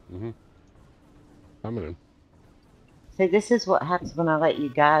coming in. Coming in. See, this is what happens when I let you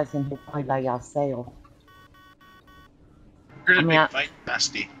guys in here play by yourself. Here's a I mean, big fight,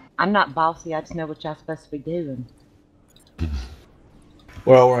 nasty. I'm not bossy. I just know what y'all supposed to be doing.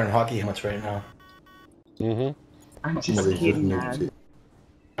 We're all wearing hockey helmets right now. I'm just kidding, guys.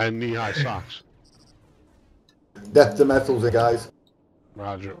 And knee-high socks. Death to metals, guys.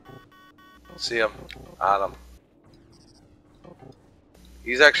 Roger. See him. On him.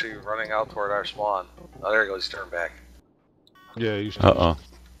 He's actually running out toward our spawn. Oh, there he goes. He's turned back. Yeah, he's.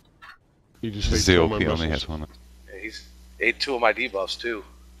 He just ate The two of OP my only missiles. has one. Yeah, he's ate 2 of my debuffs, too.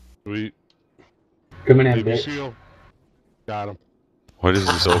 Sweet. Coming in, Baby bitch. seal. Got him. Why does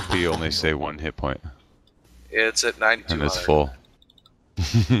this OP only say 1 hit point? It's at 9200. And it's full.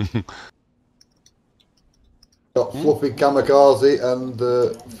 Got Fluffy Kamikaze and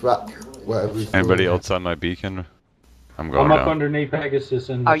Frack, whatever he's Anybody doing. else on my beacon? I'm going I'm up down. underneath Pegasus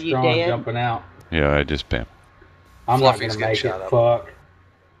and Are you Strong dead? jumping out. Yeah, I just bam. I'm Fluffy's not gonna make getting it. shot Fuck.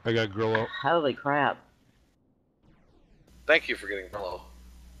 I got Grillo. Holy crap. Thank you for getting below.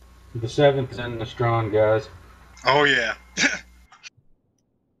 The 7th is in the Strong, guys. Oh, yeah.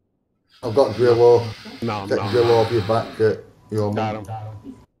 I've got Grillo. No, Take Grillo off your back, your Got mum.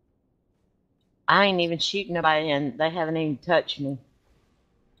 him. I ain't even shooting nobody, and they haven't even touched me.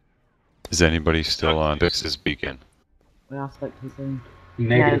 Is anybody still on Vix's beacon? Well, I spoke too soon.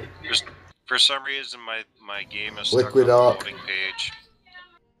 Negative. For some reason, my game is stuck Liquid on the arc. loading page.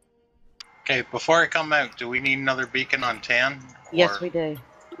 Okay, before I come out, do we need another beacon on 10? Yes, we do.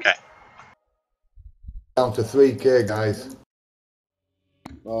 Okay. Down to 3k, guys.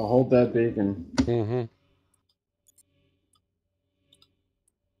 I'll hold that beacon.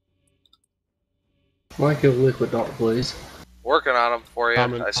 Why kill Liquid Dark, please? Working on him for you.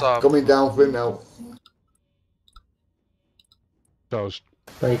 Coming. I saw him. Coming down for him now. Toast.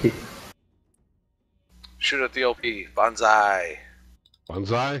 Thank you. Shoot at the OP. Banzai.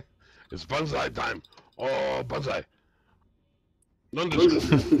 Banzai? It's Banzai time. Oh, Banzai.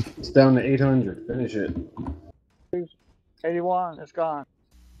 Nondescript. It's down to 800. Finish it. 81, it's gone.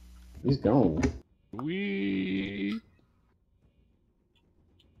 He's gone. We.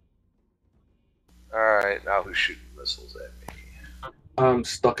 Alright, now who's shooting missiles at me? I'm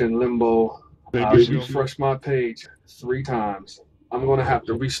stuck in limbo. Baby I seal. refreshed my page 3 times. I'm gonna have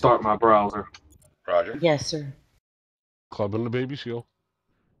to restart my browser. Roger. Yes, sir. Clubbing the baby seal.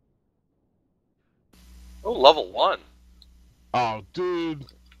 Oh, level 1. Oh, dude.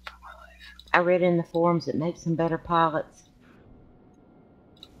 I read in the forums it makes them better pilots.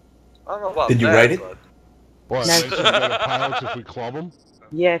 I don't know about Did you that, write it? but What? No. Makes them better pilots if we club them?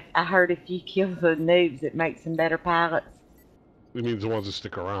 Yeah, I heard if you kill the noobs, it makes them better pilots. It means the ones that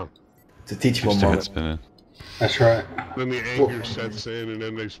stick around. It's a teachable Start moment. spinning. That's right. Then the anger sets in, and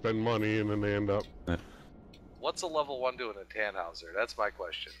then they spend money, and then they end up. what's a level 1 doing in Tannhauser? That's my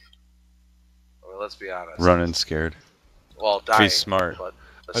question. I mean, let's be honest. Running scared. Well, dying. He's smart. But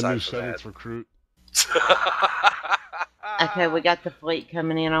A new aside from that. 7th recruit. Okay, we got the fleet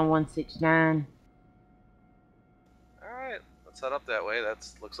coming in on 169. Alright, let's head up that way.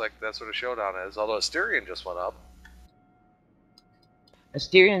 Looks like that's what a showdown is. Although Asterion just went up.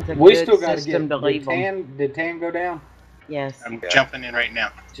 Asterian's a We good still gotta system get. to leave them. Did Tan go down? Yes. I'm jumping in right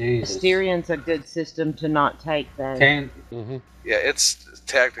now. Jesus. Asterian's a good system to not take, though. Tan. Yeah, it's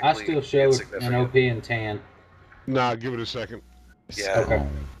tactically I still show an insignificant. OP and Tan. Nah, give it a second. Yeah, Okay.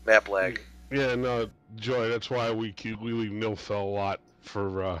 map lag. Yeah, no, Joy, that's why we leave Nilfell a lot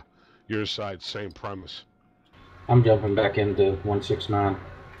for your side. Same premise. I'm jumping back into 169.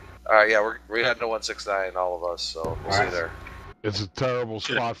 Alright, yeah, we're heading to 169, all of us, so we'll see Alright. there. It's a terrible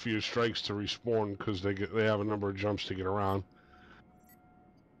spot for your strikes to respawn because they have a number of jumps to get around.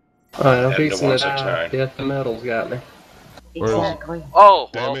 Alright, I'm Heading to fixing to die. 169. Death the metal's got me. Exactly. Oh,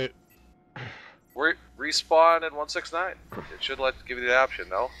 Damn well, it. respawn in 169. It should give you the option,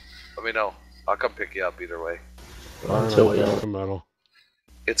 no? Let me know. I'll come pick you up either way. Until we Death to metal.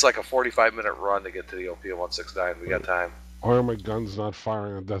 It's like a 45-minute run to get to the OP in 169. We got time. Why are my guns not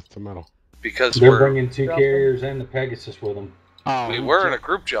firing on death to metal? Because they're we're bringing 2 carriers and the Pegasus with them. we were in a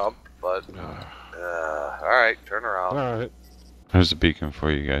group jump, but all right, turn around. All right. There's a beacon for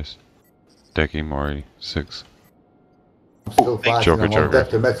you guys. Decky, Mori, 6. I'm still fighting Joker, him. Joker. Death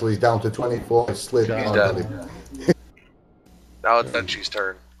to metal, he's down to 24. He's slid. He's Oh, dead. got him. Now it's Benchi's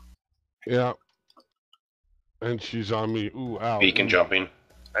turn. Yeah. And she's on me. Ooh, ow. Beacon jumping.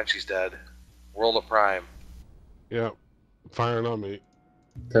 And she's dead. World of Prime. Yeah. Firing on me.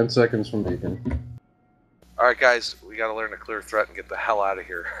 10 seconds from beacon. Alright, guys, we gotta learn to clear threat and get the hell out of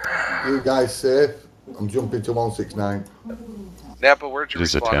here. You guys safe? I'm jumping to 169. Napa, where'd you It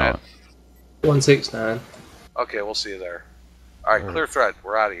is a respawn at? talent. 169. Okay, we'll see you there. Alright, clear threat.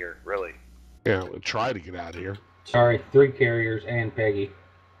 We're out of here, really. Yeah, we'll try to get out of here. Sorry, 3 carriers and Peggy.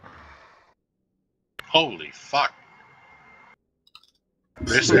 Holy fuck.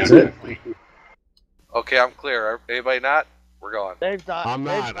 This That's is it? definitely. Okay, I'm clear. Anybody not? We're going. Dave's not. I'm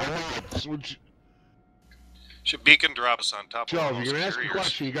Dave's not. Should beacon drop us on top Joe, of if those you're going to ask a carriers?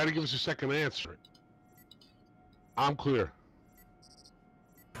 question, you got to give us a second to answer it. I'm clear.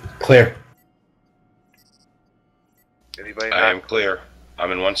 Clear. Anybody not? I am clear.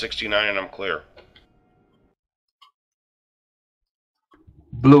 I'm in 169 and I'm clear.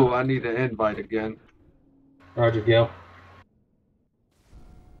 Blue, I need an invite again. Roger, Gil.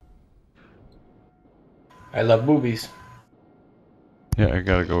 I love boobies. Yeah, I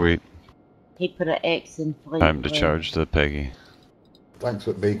gotta go eat. He put an X in fleet. Time to charge the Peggy. Thanks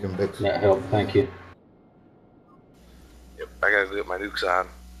for beacon, Bix. That helped, thank you. Yep, I gotta get my nukes on.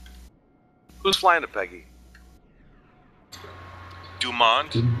 Who's flying to Peggy?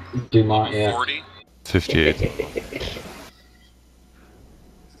 Dumont? Dumont, yeah. 40? 58.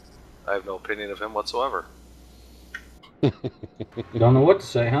 I have no opinion of him whatsoever. Don't know what to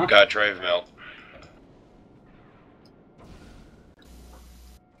say, huh? Got drive melt.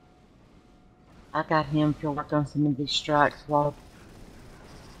 I got him to work on some of these strikes while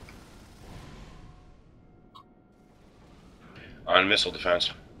On missile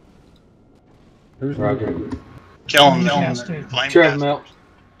defense. Roger. Kill him. Flame Trev cast. Melt.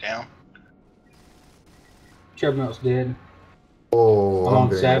 Down. Trev Melt's dead. Oh, I'm I'm on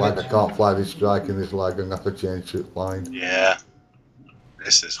getting Savage. like I can't fly this strike in this lag and have to change shit flying. Yeah.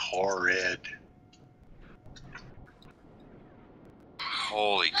 This is horrid.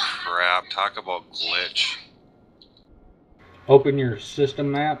 Holy crap, talk about glitch. Open your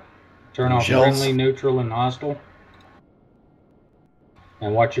system map. Turn off Shells. friendly, neutral, and hostile.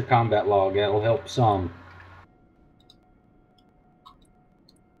 And watch your combat log. That'll help some.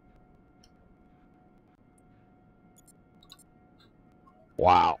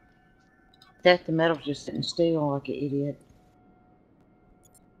 Wow. Death to Metal's just sitting still like an idiot.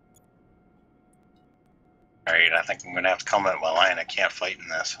 Alright, I think I'm gonna have to come in my line. I can't fight in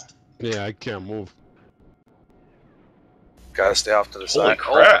this. Yeah, I can't move. Gotta stay off to the Holy side.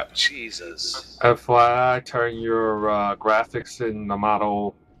 crap. Oh, Jesus. FYI, turn your graphics in the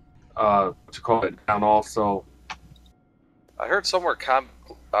model, what you call it, down also. I heard somewhere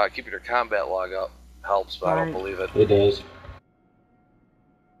keeping your combat log up helps, but I don't Right. believe it. It does.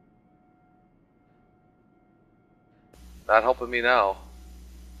 Not helping me now.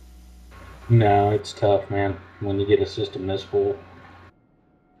 No, it's tough, man. When you get a system this full.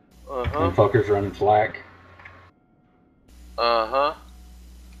 Uh-huh. And fuckers running flak. Uh-huh.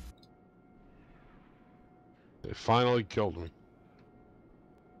 They finally killed me.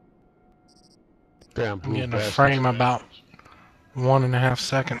 Damn, I'm blue getting a bastard. frame about 1.5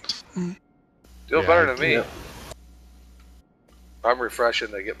 seconds. Doing Yeah, better than I me. can't. I'm refreshing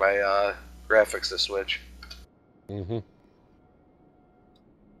to get my graphics to switch. Mm-hmm.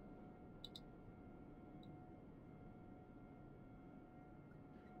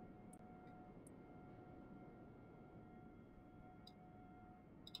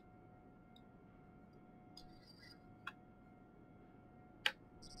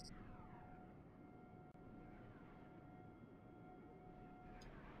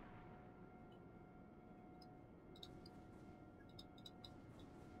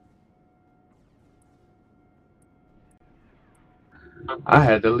 I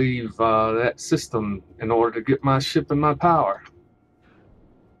had to leave that system in order to get my ship and my power.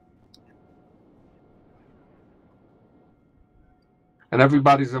 And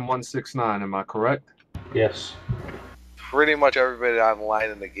everybody's in 169, am I correct? Yes. pretty much everybody online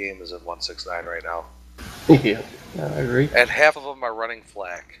in the game is in 169 right now. Yeah, I agree. And half of them are running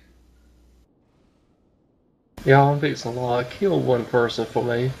flak. Yeah, I'm fixing to kill one person for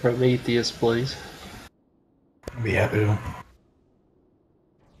me from Atheist, please. Be happy to.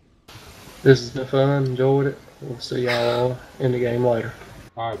 This has been fun. Enjoyed it. We'll see y'all in the game later.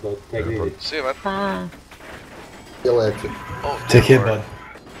 All right, bud. Take it easy. See you, man. Bye. See you later. Oh, Take care, Lord. bud.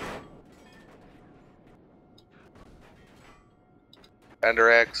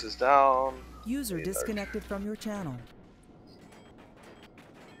 Ender X is down. User disconnected from your channel.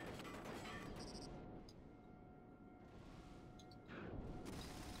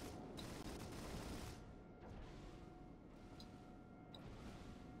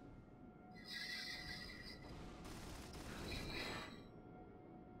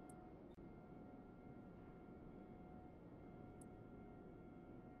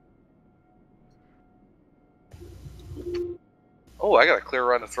 Oh, I got a clear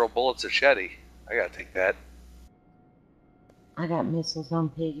run to throw bullets at Shetty. I gotta take that. I got missiles on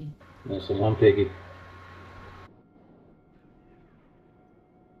Piggy. Missiles on Piggy.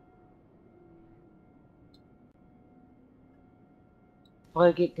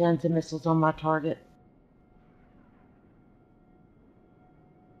 Boy, get guns and missiles on my target.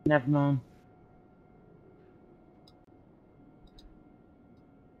 Never mind.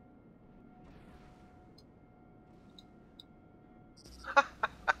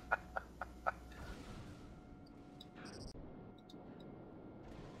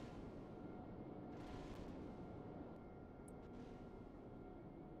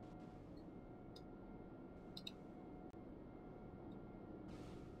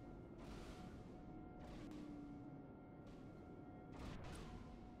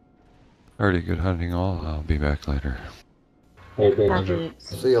 Alrighty, good hunting all. I'll be back later. Hey, Ben.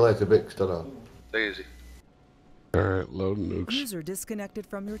 See you later, Bix. Ta-da. Take it easy. Alright, loading nukes. User disconnected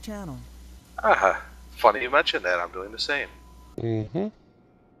from your channel. Aha. Funny you mentioned that. I'm doing the same. Mm-hmm.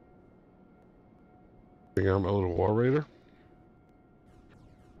 Bring out my little War Raider.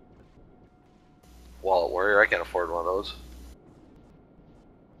 Wallet Warrior. I can't afford one of those.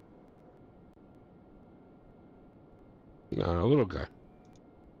 Nah, a little guy.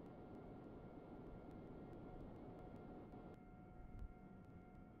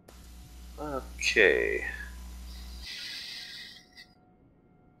 Okay.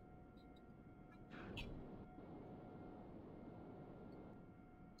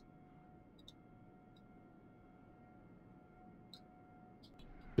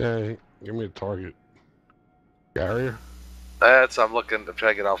 Yeah, give me a target. Carrier? I'm looking to try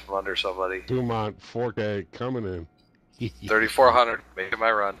to get out from under somebody. Dumont 4K coming in. 3400, making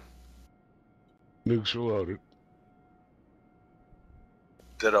my run. Nukes are loaded.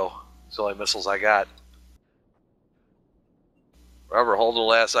 Ditto. It's the only missiles I got. Remember, hold the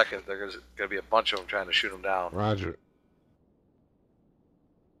last second. There's going to be a bunch of them trying to shoot them down. Roger.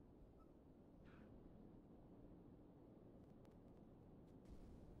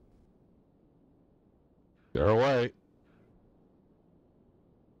 They're away.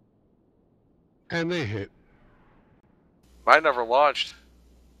 And they hit. Mine never launched.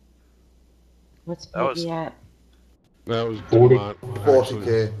 What's That was- Piggy at? That was 40. Dumont.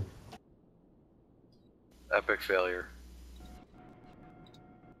 40k. Epic failure.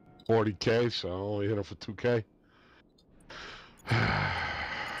 40K, so I only hit him for 2K.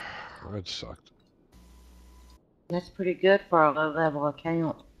 That sucked. That's pretty good for a low level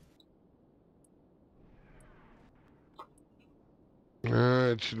account.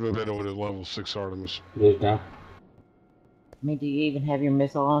 It should have been over the level 6 Artemis. It is now. I mean, do you even have your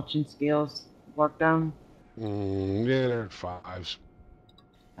missile launching skills worked on? Yeah, they're at 5s.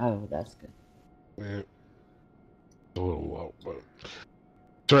 Oh, that's good. Yeah. A little low, but...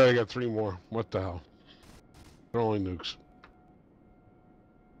 Sorry, I got 3 more. What the hell? They're only nukes.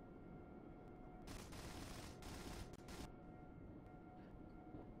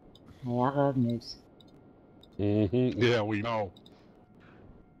 Hey, I love news. Yeah, we know.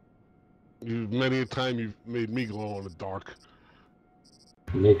 Many a time you've made me glow in the dark.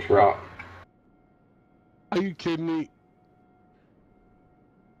 Nick's rock. Are you kidding me?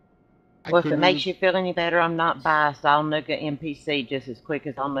 Well, if it makes you feel any better, I'm not biased. I'll nuke an NPC just as quick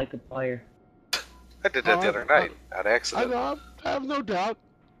as I'll nuke a player. I did that the other night, on accident. I have no doubt.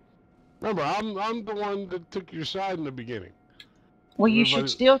 Remember, I'm the one that took your side in the beginning. Well, you should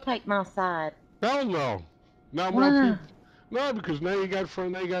still take my side. Hell no. Now Why? no, because now you got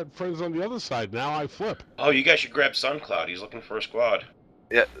friends on the other side. Now I flip. Oh, you guys should grab SunCloud. He's looking for a squad.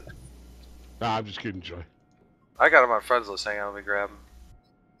 Yeah. Nah, I'm just kidding, Joy. I got him on friends list. Hang on, let me grab him.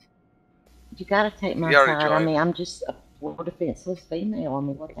 You gotta take my You already side. I joined. mean, I'm just poor defenseless female. I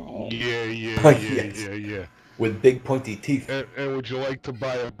mean, what the heck? Yeah. With big pointy teeth. And would you like to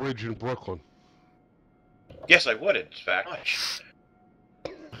buy a bridge in Brooklyn? Yes, I would. In fact.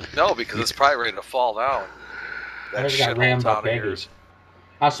 No, because it's probably ready to fall down. I That just got shithole rammed by town of Peggy. yours.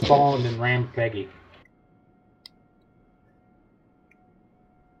 I spawned and rammed Peggy.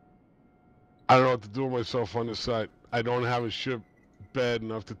 I don't know what to do with myself on this side. I don't have a ship bad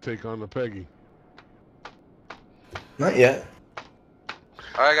enough to take on the Peggy. Not yet.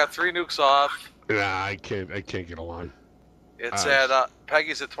 Alright, I got 3 nukes off. Nah, I can't get a line. It's at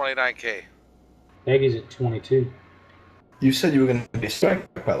Peggy's at 29k. Peggy's at 22. You said you were going to be a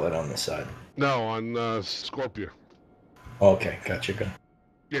strike pilot on this side. No, on Scorpio. Okay, gotcha. Good.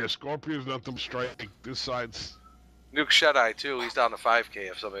 Yeah, Scorpio's nothing strike. This side's... Nuke Shedeye too, he's down to 5k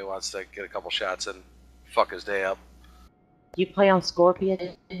if somebody wants to get a couple shots and fuck his day up. You play on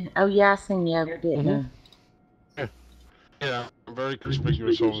Scorpio? Oh yeah, I seen you over, didn't I? Yeah, I'm very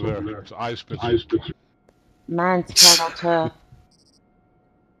conspicuous over there. It's ice pitch. Mine's Total Tough.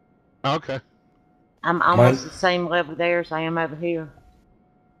 Okay. I'm almost the same level there as I am over here.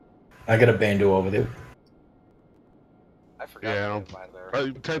 I got a Bando over there. I forgot Yeah, mine there. my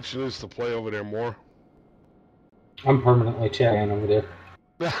intention is to play over there more. I'm permanently chatting over there.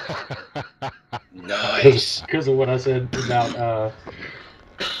 Nice. Because of what I said about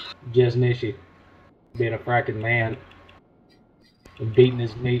Jesnishi being a fracking man and beating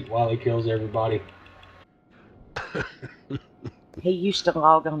his meat while he kills everybody. He used to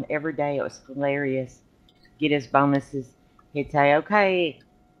log on every day. It was hilarious. Get his bonuses. He'd say, "Okay,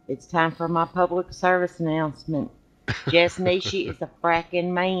 it's time for my public service announcement. Jesnishi is a fracking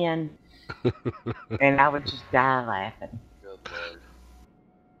man." And I would just die laughing. Good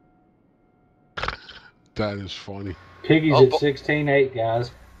lord. That is funny. Piggy's at 16-8,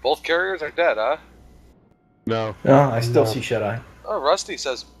 guys. Both carriers are dead, huh? No. No, I still see Shedeye. Oh, Rusty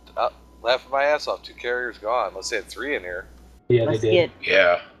says, laughing my ass off, 2 carriers gone. Let's say 3 in here. Yeah, Let's they did.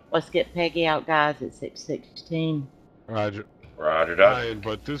 Let's get Peggy out, guys, at 616. Roger. Roger, Ryan,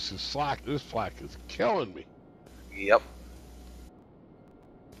 but this is slack. This flak is killing me. Yep.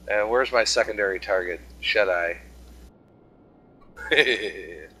 And where's my secondary target? Shedeye.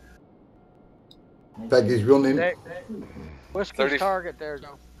 Peggy's running. Whiskey's target there,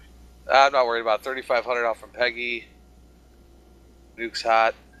 Joe. I'm not worried about it. 3,500 off from Peggy. Nuke's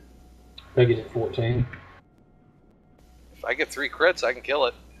hot. Peggy's at 14. If I get 3 crits, I can kill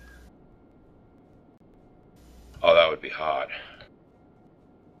it. Oh, that would be hot.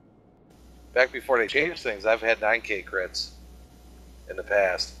 Back before they changed things, I've had 9k crits in the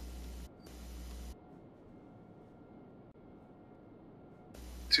past.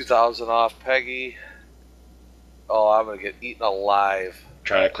 2,000 off Peggy. Oh, I'm gonna get eaten alive.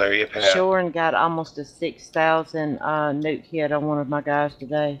 Trying to clear your path. Shoren got almost a 6,000 nuke hit on one of my guys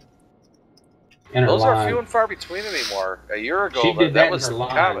today. Those are few and far between anymore. A year ago, She did that in was her line.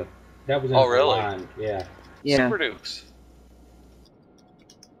 common. That was in Oh, her really? line. Yeah. Super nukes.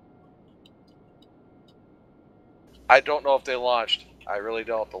 I don't know if they launched. I really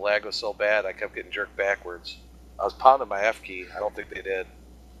don't. The lag was so bad, I kept getting jerked backwards. I was pounding my F key. I don't think they did.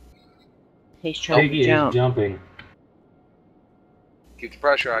 He's trying Peggy to jump. is jumping. Keep the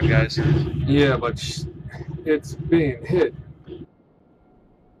pressure on, guys. Yeah, but it's being hit.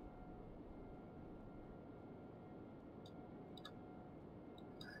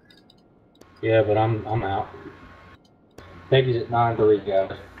 Yeah, but I'm out. Peggy's at 9-3,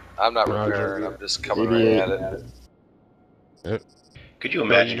 guys. I'm not repairing. I'm just coming right at it. Could you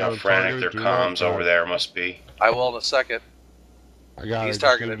imagine how frantic their comms over there must be? I will in a second. I got He's it.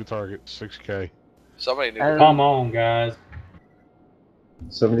 targeted. Just target 6K. Somebody knew. Come on, guys.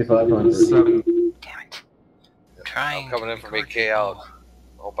 7,500. I'm coming in from 8k out.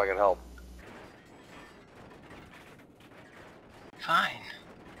 Hope I can help. Fine.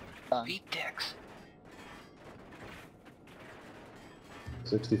 Beat dicks.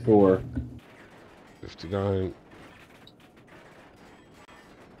 64. 59.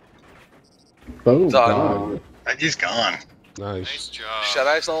 Boom. Done. He's gone. Nice. job. Shut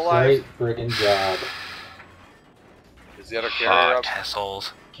I still alive? Great friggin' job. Is the other carrier up?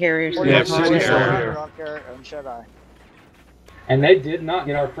 Assholes. Carriers. Yeah, Carrier on Shedeye. And they did not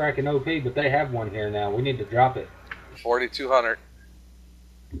get our fracking OP, but they have one here now. We need to drop it. 4,200.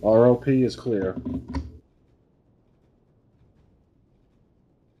 ROP is clear.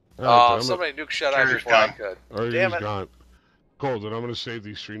 Oh, somebody nuked Shedeye Carrier's before I gone. could. Alright, Damn he's it. gone. Cool, then I'm going to save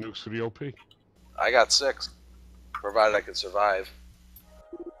these 3 nukes for the OP. I got 6. Provided I can survive.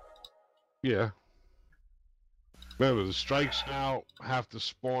 Yeah. Remember, the strikes now have to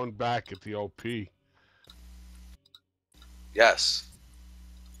spawn back at the OP. Yes.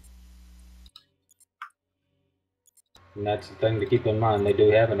 And that's the thing to keep in mind. They do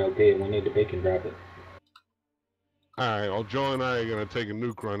have an OP, and we need to beacon drop it. Alright, well, Joe and I are going to take a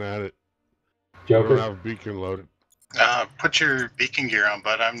nuke run at it. Joker? We don't have a beacon loaded. Put your beacon gear on,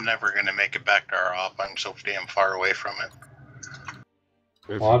 but I'm never going to make it back to our op. I'm so damn far away from it.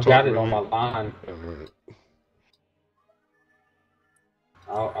 Well, I've got it on my line.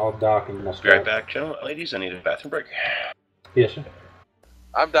 I'll dock and Be right back, gentlemen. Ladies, I need a bathroom break. Yes, sir.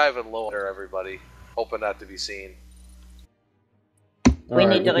 I'm diving low here, everybody. Hoping not to be seen. We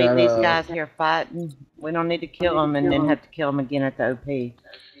need to leave these guys here fighting. We don't need to kill them and then have to kill them again at the OP. We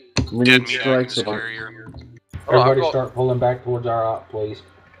need strikes. Everybody start pulling back towards our op, please.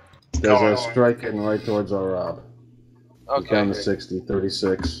 There's a strike heading right towards our op. Okay. Down to 60,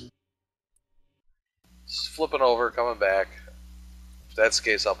 36. Just flipping over, coming back. If that's the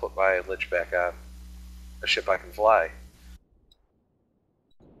case, I'll put my lich back on. A ship I can fly.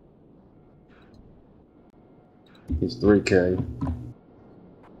 He's 3K.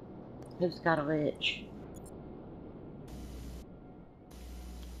 Who's got a lich?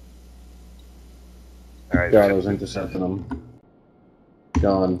 Alright. God, I was intercepting him.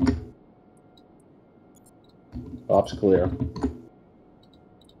 Gone. Op's clear.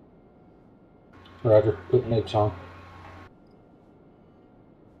 Roger. Put nukes on.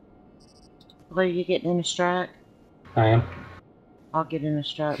 Blue, you getting in a strike? I am. I'll get in a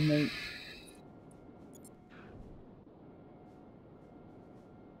strike nuke.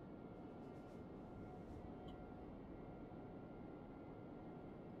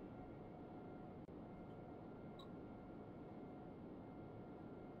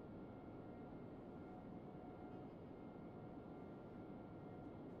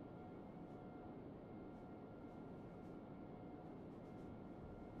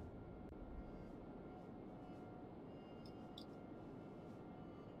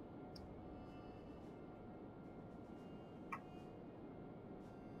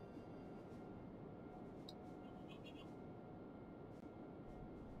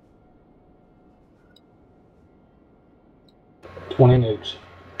 Nukes.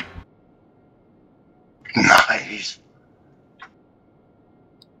 Nice.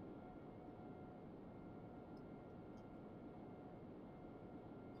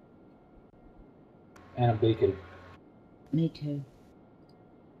 And a beacon. Me too.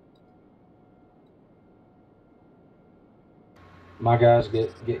 My guys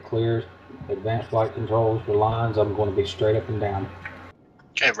get cleared. Advanced flight controls for lines. I'm going to be straight up and down.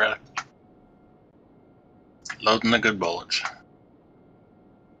 Okay, brother. Loading the good bullets.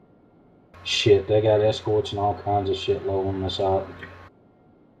 Shit, they got escorts and all kinds of shit low on this op.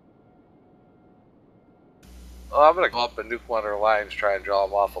 Well, I'm gonna go up and nuke one of their lines, try and draw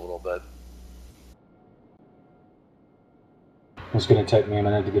them off a little bit. It's going to take me a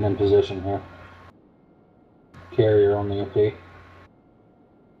minute to get in position here. Carrier on the OP.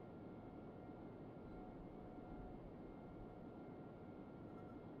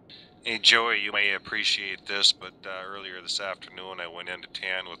 Hey Joey, you may appreciate this, but earlier this afternoon I went into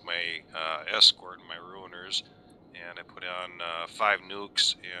TAN with my escort and my ruiners, and I put on 5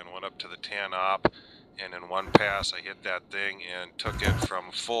 nukes and went up to the TAN op, and in one pass I hit that thing and took it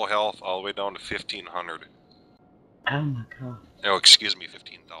from full health all the way down to 1500. Oh my god. Oh, excuse me,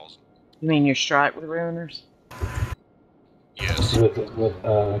 15,000. You mean your strike with ruiners? Yes.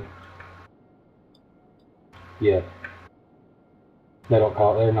 Yeah. They don't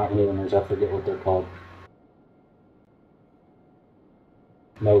call. They're not ruiners. I forget what they're called.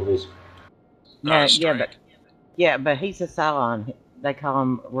 Novas. No, yeah, but he's a Cylon. They call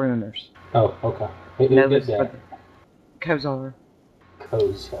him ruiners. Oh, okay. Novas for the Kozar.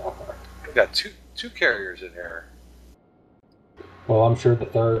 Kozar. We've got two carriers in here. Well, I'm sure the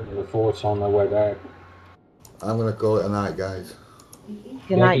third and the fourth's on their way back. I'm gonna call it a night, guys.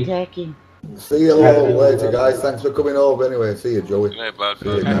 Good night, Jackie. See you a little later, guys. Thanks for coming over anyway. See you, Joey. Good night, bud.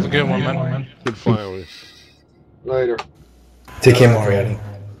 Have a good one, man. Good flying with you. Later. Take care, Moriarty.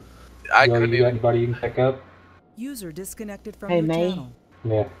 I Yo, couldn't you got even. anybody you can pick up? User disconnected from Hey, your May. channel.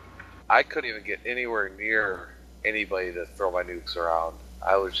 Yeah. I couldn't even get anywhere near anybody to throw my nukes around.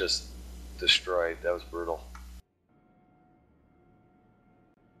 I was just destroyed. That was brutal.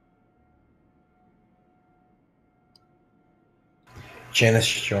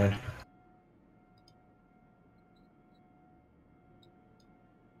 Janice just joined.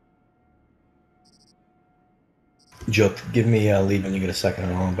 Joe, give me a lead when you get a second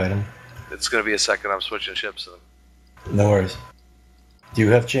and I'll invite him. It's gonna be a second. I'm switching ships. And No worries. Do you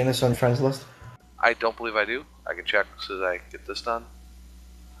have Janice on your friends list? I don't believe I do. I can check as soon as I get this done.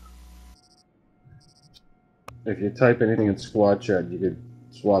 If you type anything in squad chat, you could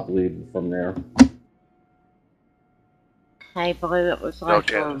swap lead from there. Hey, Blue, it was No like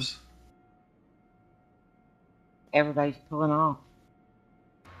Janice. everybody's pulling off.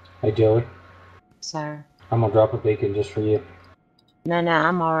 Hey, Joey. Sir. I'm gonna drop a beacon just for you. No,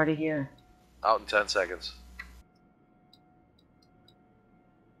 I'm already here. Out in 10 seconds.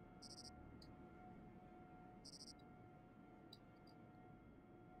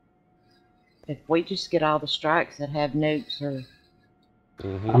 If we just get all the strikes that have nukes, or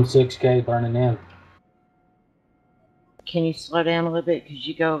I'm 6K burning in. can you slow down a little bit? Because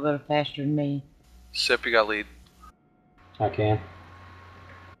you go a little faster than me. Sip, you got lead. I can.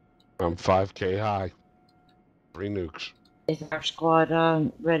 I'm 5K high. 3 nukes. Is our squad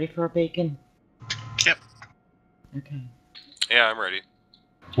ready for a beacon? Yep. Okay. Yeah, I'm ready.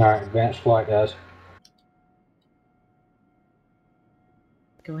 Alright, advanced flight, guys.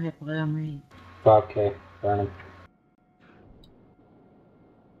 Go ahead, Blue, I'm ready. 5K, burning.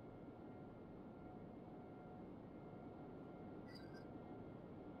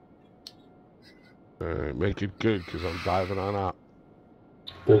 Alright, make it good, because I'm diving on out.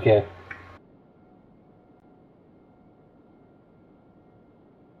 3K.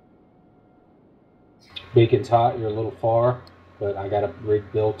 Beacon's hot, you're a little far, but I gotta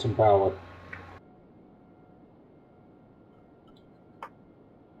rebuild some power.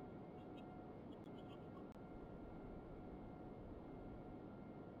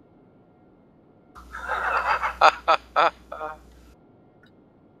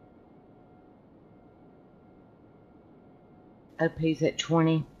 OP's at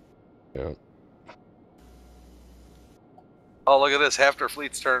 20. Yeah. Oh, look at this. Half their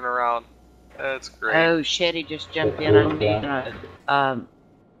fleet's turning around. That's great. Oh, Shetty just jumped in on me.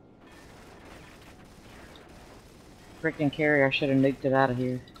 Freaking carrier, I should have nuked it out of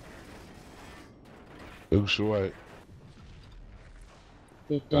here. Nukes away.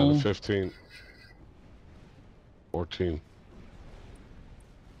 15. Down to 15. 14.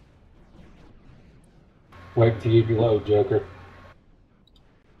 Wait till you reload, Joker.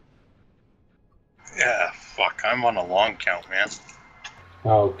 Yeah, fuck. I'm on a long count, man.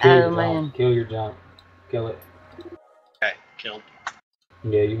 Oh, kill your man. jump. Kill your jump. Kill it. Okay, killed.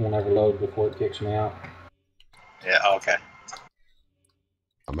 Yeah, you won't ever load before it kicks me out. Yeah, okay.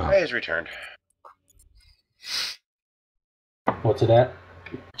 I'm out. Ray has returned. What's it at?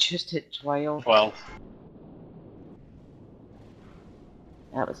 Just hit 12. 12.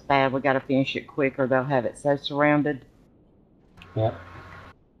 That was bad. We gotta finish it quick or they'll have it so surrounded. Yep.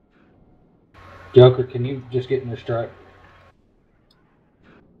 Joker, can you just get in your strike?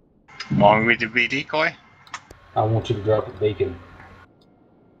 Want me to be decoy? I want you to drop a beacon.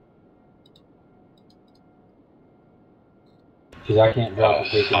 Because I can't drop a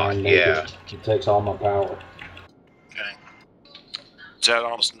beacon on naked. yeah. It takes all my power. Okay. It's at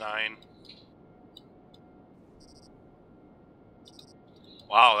almost 9.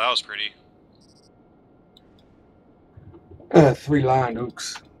 Wow, that was pretty. 3 line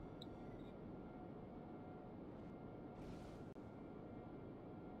nukes.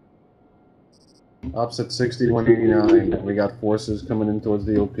 Ops at 6189. We got forces coming in towards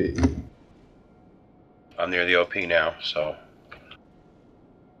the OP. I'm near the OP now, so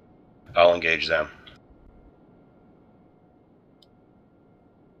I'll engage them.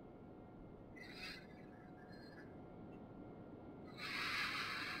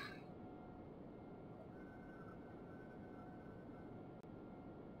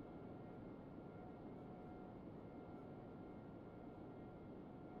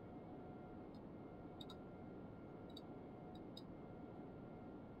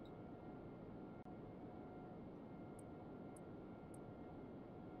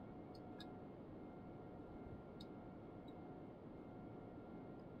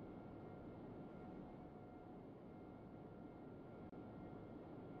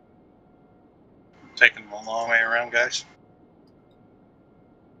 Taking them a long way around, guys.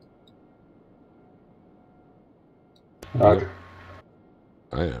 Roger.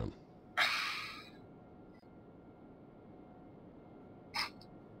 I am.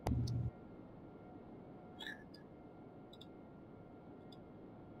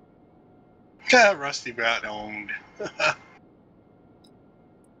 God, Rusty Brown owned.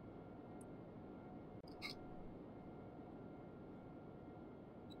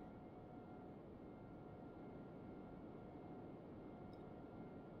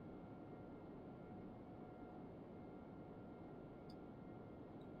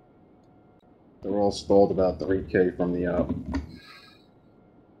 They're all stalled about 3K from the up.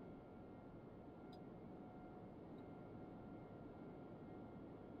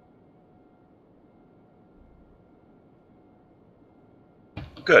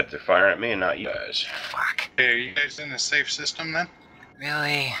 Good, they're firing at me and not you guys. Fuck. Hey, are you guys in a safe system then?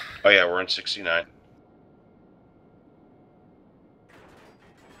 Really? Oh yeah, we're in 69.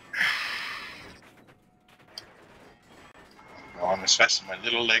 Well, I'm as fast as my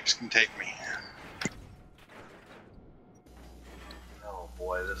little legs can take me. Oh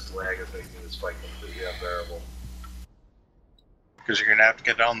boy, this lag is making this fight completely unbearable. Because you're going to have to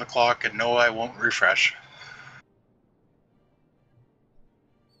get on the clock, and no, I won't refresh.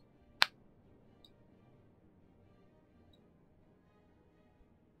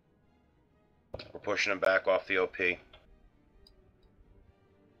 We're pushing them back off the OP.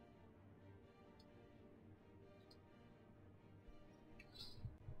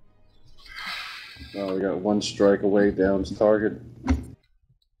 Oh, we got one strike away down to target.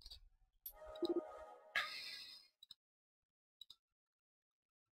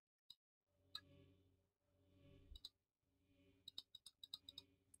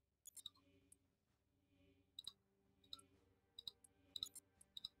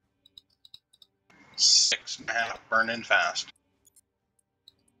 Six and a half, burning fast.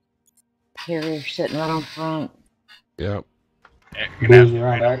 Carrier sitting right on front. Yep. Yeah, you're going to have to Blues get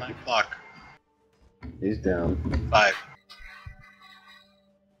around right on back. that clock. He's down. 5.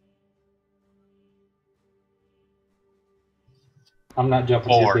 I'm not jumping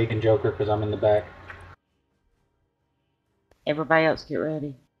to your 4. beacon, Joker, because I'm in the back. Everybody else get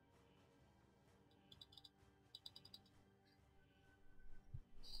ready.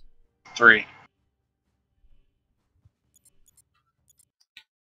 3.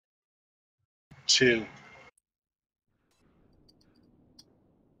 2.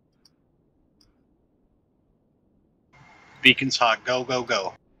 Beacon's hot. Go, go,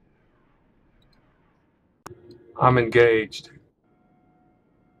 go. I'm engaged.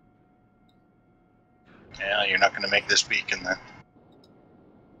 Yeah, you're not going to make this beacon then.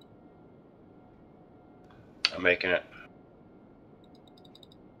 I'm making it.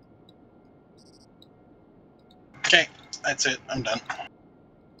 Okay, that's it. I'm done.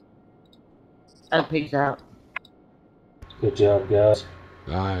 Oh, peace out. Good job, guys.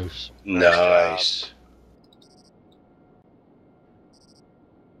 Nice. Nice.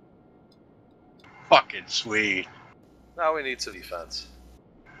 Fucking sweet. Now we need some defense.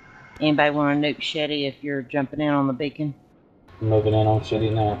 Anybody want to nuke Shetty if you're jumping in on the beacon? I'm moving in on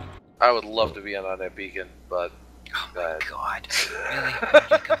Shetty now. I would love to be in on that beacon, but Oh my god. Really? Where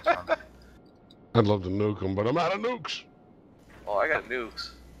did you come from? I'd love to nuke them, but I'm out of nukes. oh, I got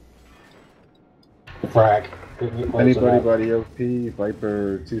nukes. Frag. Couldn't get close Anybody enough. by the OP,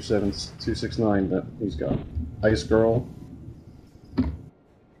 Viper 269 that he's got. Ice Girl.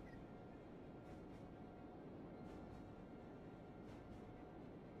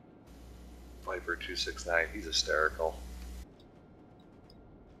 Viper 269, he's hysterical.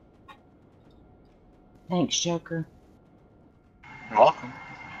 Thanks, Joker. You're welcome.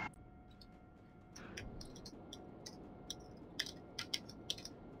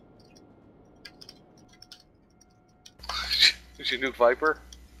 Did you nuke Viper?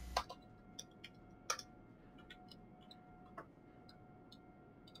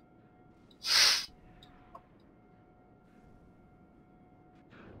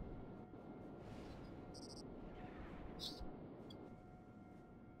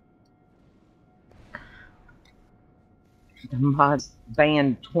 The mods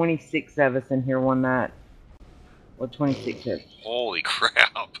banned 26 of us in here one night. Well, 26 of Holy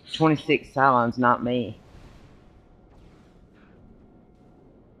crap. 26 Cylons, not me.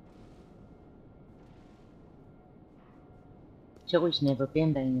 Chili's never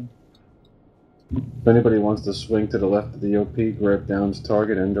been banned. If anybody wants to swing to the left of the OP, grab Down's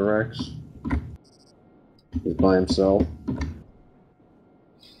target, Endurax. He's by himself.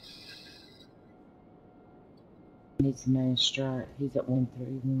 Needs a man strike. He's at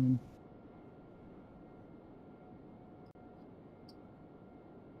 131.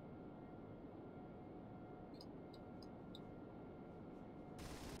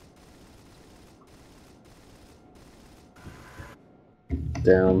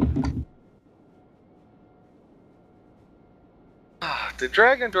 Down. Did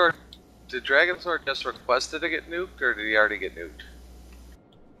Dragonzord just requested to get nuked, or did he already get nuked?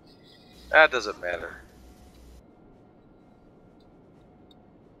 That doesn't matter.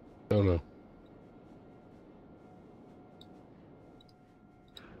 Don't know.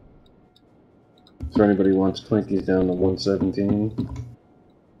 So anybody wants Clinkies down to 117?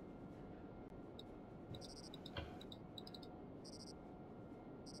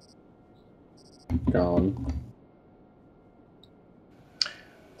 Gone.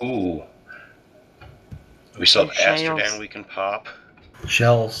 Ooh. We still have Shales. Asterdan we can pop.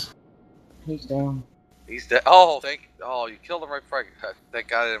 Shells. He's down. He's dead. Oh, oh, you killed him right before thank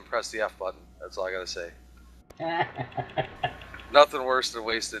God I didn't press the F button. That's all I gotta say. Nothing worse than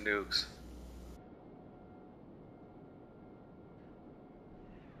wasting nukes.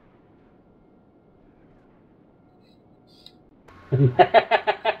 I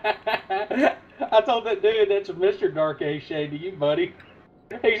told that dude that's a Mr. BlacKAcESHADE to you, buddy.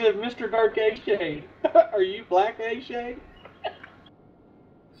 He said, Mr. BlacKAcESHADE, are you BlacKAcESHADE?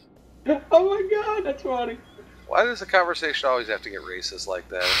 Oh my god, that's funny. Why does the conversation always have to get racist like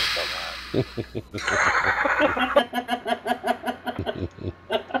that?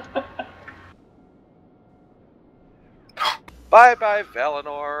 Bye bye,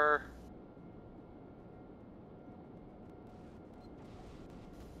 Valinor.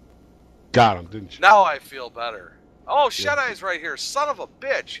 Got him, didn't you? Now I feel better. Oh, Shut-Eye's right here. Son of a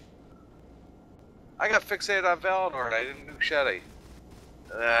bitch. I got fixated on Valinor and I didn't nuke Shut-Eye.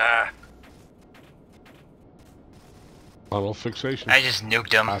 Tunnel fixation. I just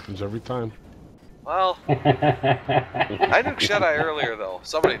nuked him. Happens every time. Well, I nuked Shut-Eye earlier though.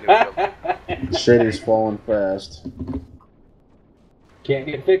 Somebody nuked him. Shady's falling fast. Can't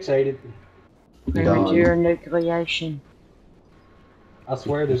get fixated. Premature nucleation. I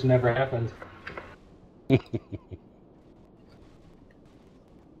swear this never happened.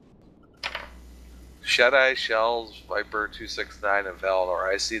 Shut-Eye, Shells, Viper 269, and Valinor.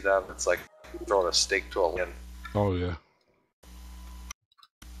 I see them. It's like throwing a stake to a win. Oh yeah.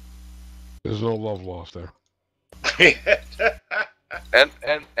 There's no love lost there.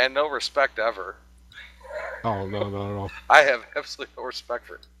 and no respect ever. Oh no. I have absolutely no respect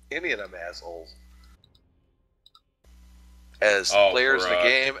for any of them assholes. As players in the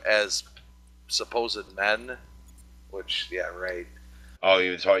game, as supposed men, which, yeah, right. Oh,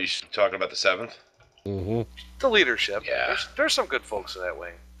 you're talking about the 7th? Mm-hmm. The leadership. Yeah. There's some good folks in that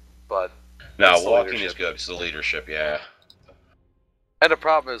wing, but... No, walking is good. It's the leadership, yeah. And the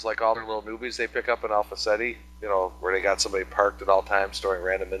problem is, like, all the little newbies they pick up in Alpha Ceti, you know, where they got somebody parked at all times storing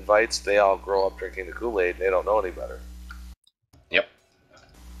random invites, they all grow up drinking the Kool-Aid and they don't know any better. Yep.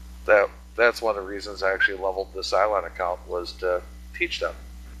 That's one of the reasons I actually leveled the Cylon account, was to teach them.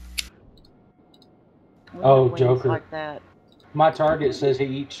 Oh, Joker. Like that. My target says he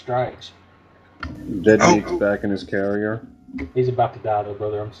eats strikes. Deadbeat's back in his carrier. He's about to die though,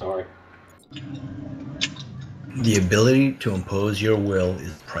 brother. I'm sorry. The ability to impose your will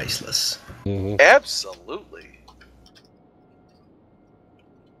is priceless. Mm-hmm. Absolutely.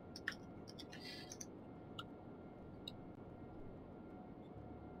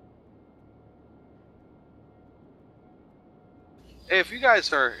 Hey, if you guys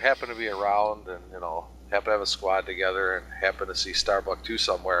happen to be around and, you know, happen to have a squad together and happen to see Starbuck 2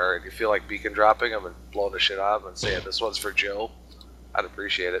 somewhere and you feel like beacon dropping them and blowing the shit out of them and saying this one's for Joe, I'd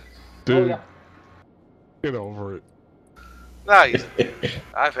appreciate it. Dude, get over it. Nah, he's a douche.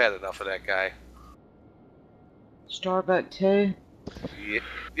 I've had enough of that guy. Starbuck 2?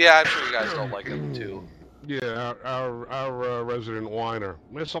 Yeah, I'm sure you guys don't like him too. Yeah, our resident whiner.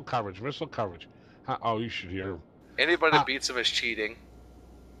 Missile coverage. Oh, you should hear him. Anybody that beats him is cheating.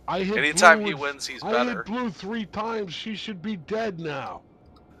 Anytime he wins, he's I better. hit Blue 3 times. She should be dead now.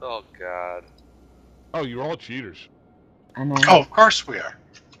 Oh, God. Oh, you're all cheaters. I know. Oh, of course we are.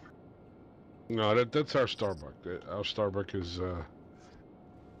 No, that's our Starbuck. Our Starbuck is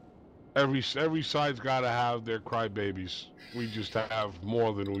every side's got to have their crybabies. We just have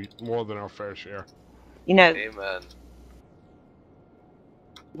more than our fair share. You know, Amen.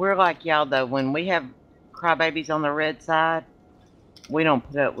 We're like y'all though. When we have crybabies on the red side, we don't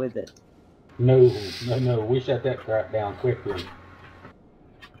put up with it. No. We shut that crap down quickly.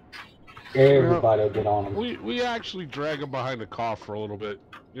 Everybody will get on them. We actually drag them behind the car for a little bit.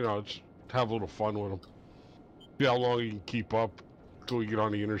 You know, just have a little fun with them. See how long you can keep up until we get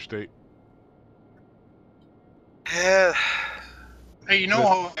on the interstate. Yeah. Hey, you know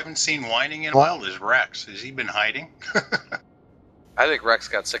who I haven't seen whining in a while is Rex. Has he been hiding? I think Rex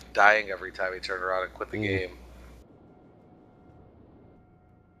got sick dying every time he turned around and quit the game.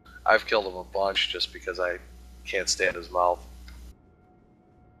 I've killed him a bunch just because I can't stand his mouth.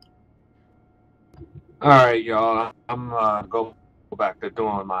 Alright, y'all. I'm go back to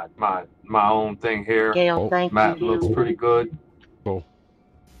doing my own thing here. Gail, thank Map you. looks pretty good. Cool.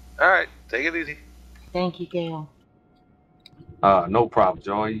 Alright, take it easy. Thank you, Gail. No problem,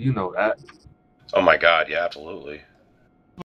 Joey. You know that. Oh my God, yeah, absolutely.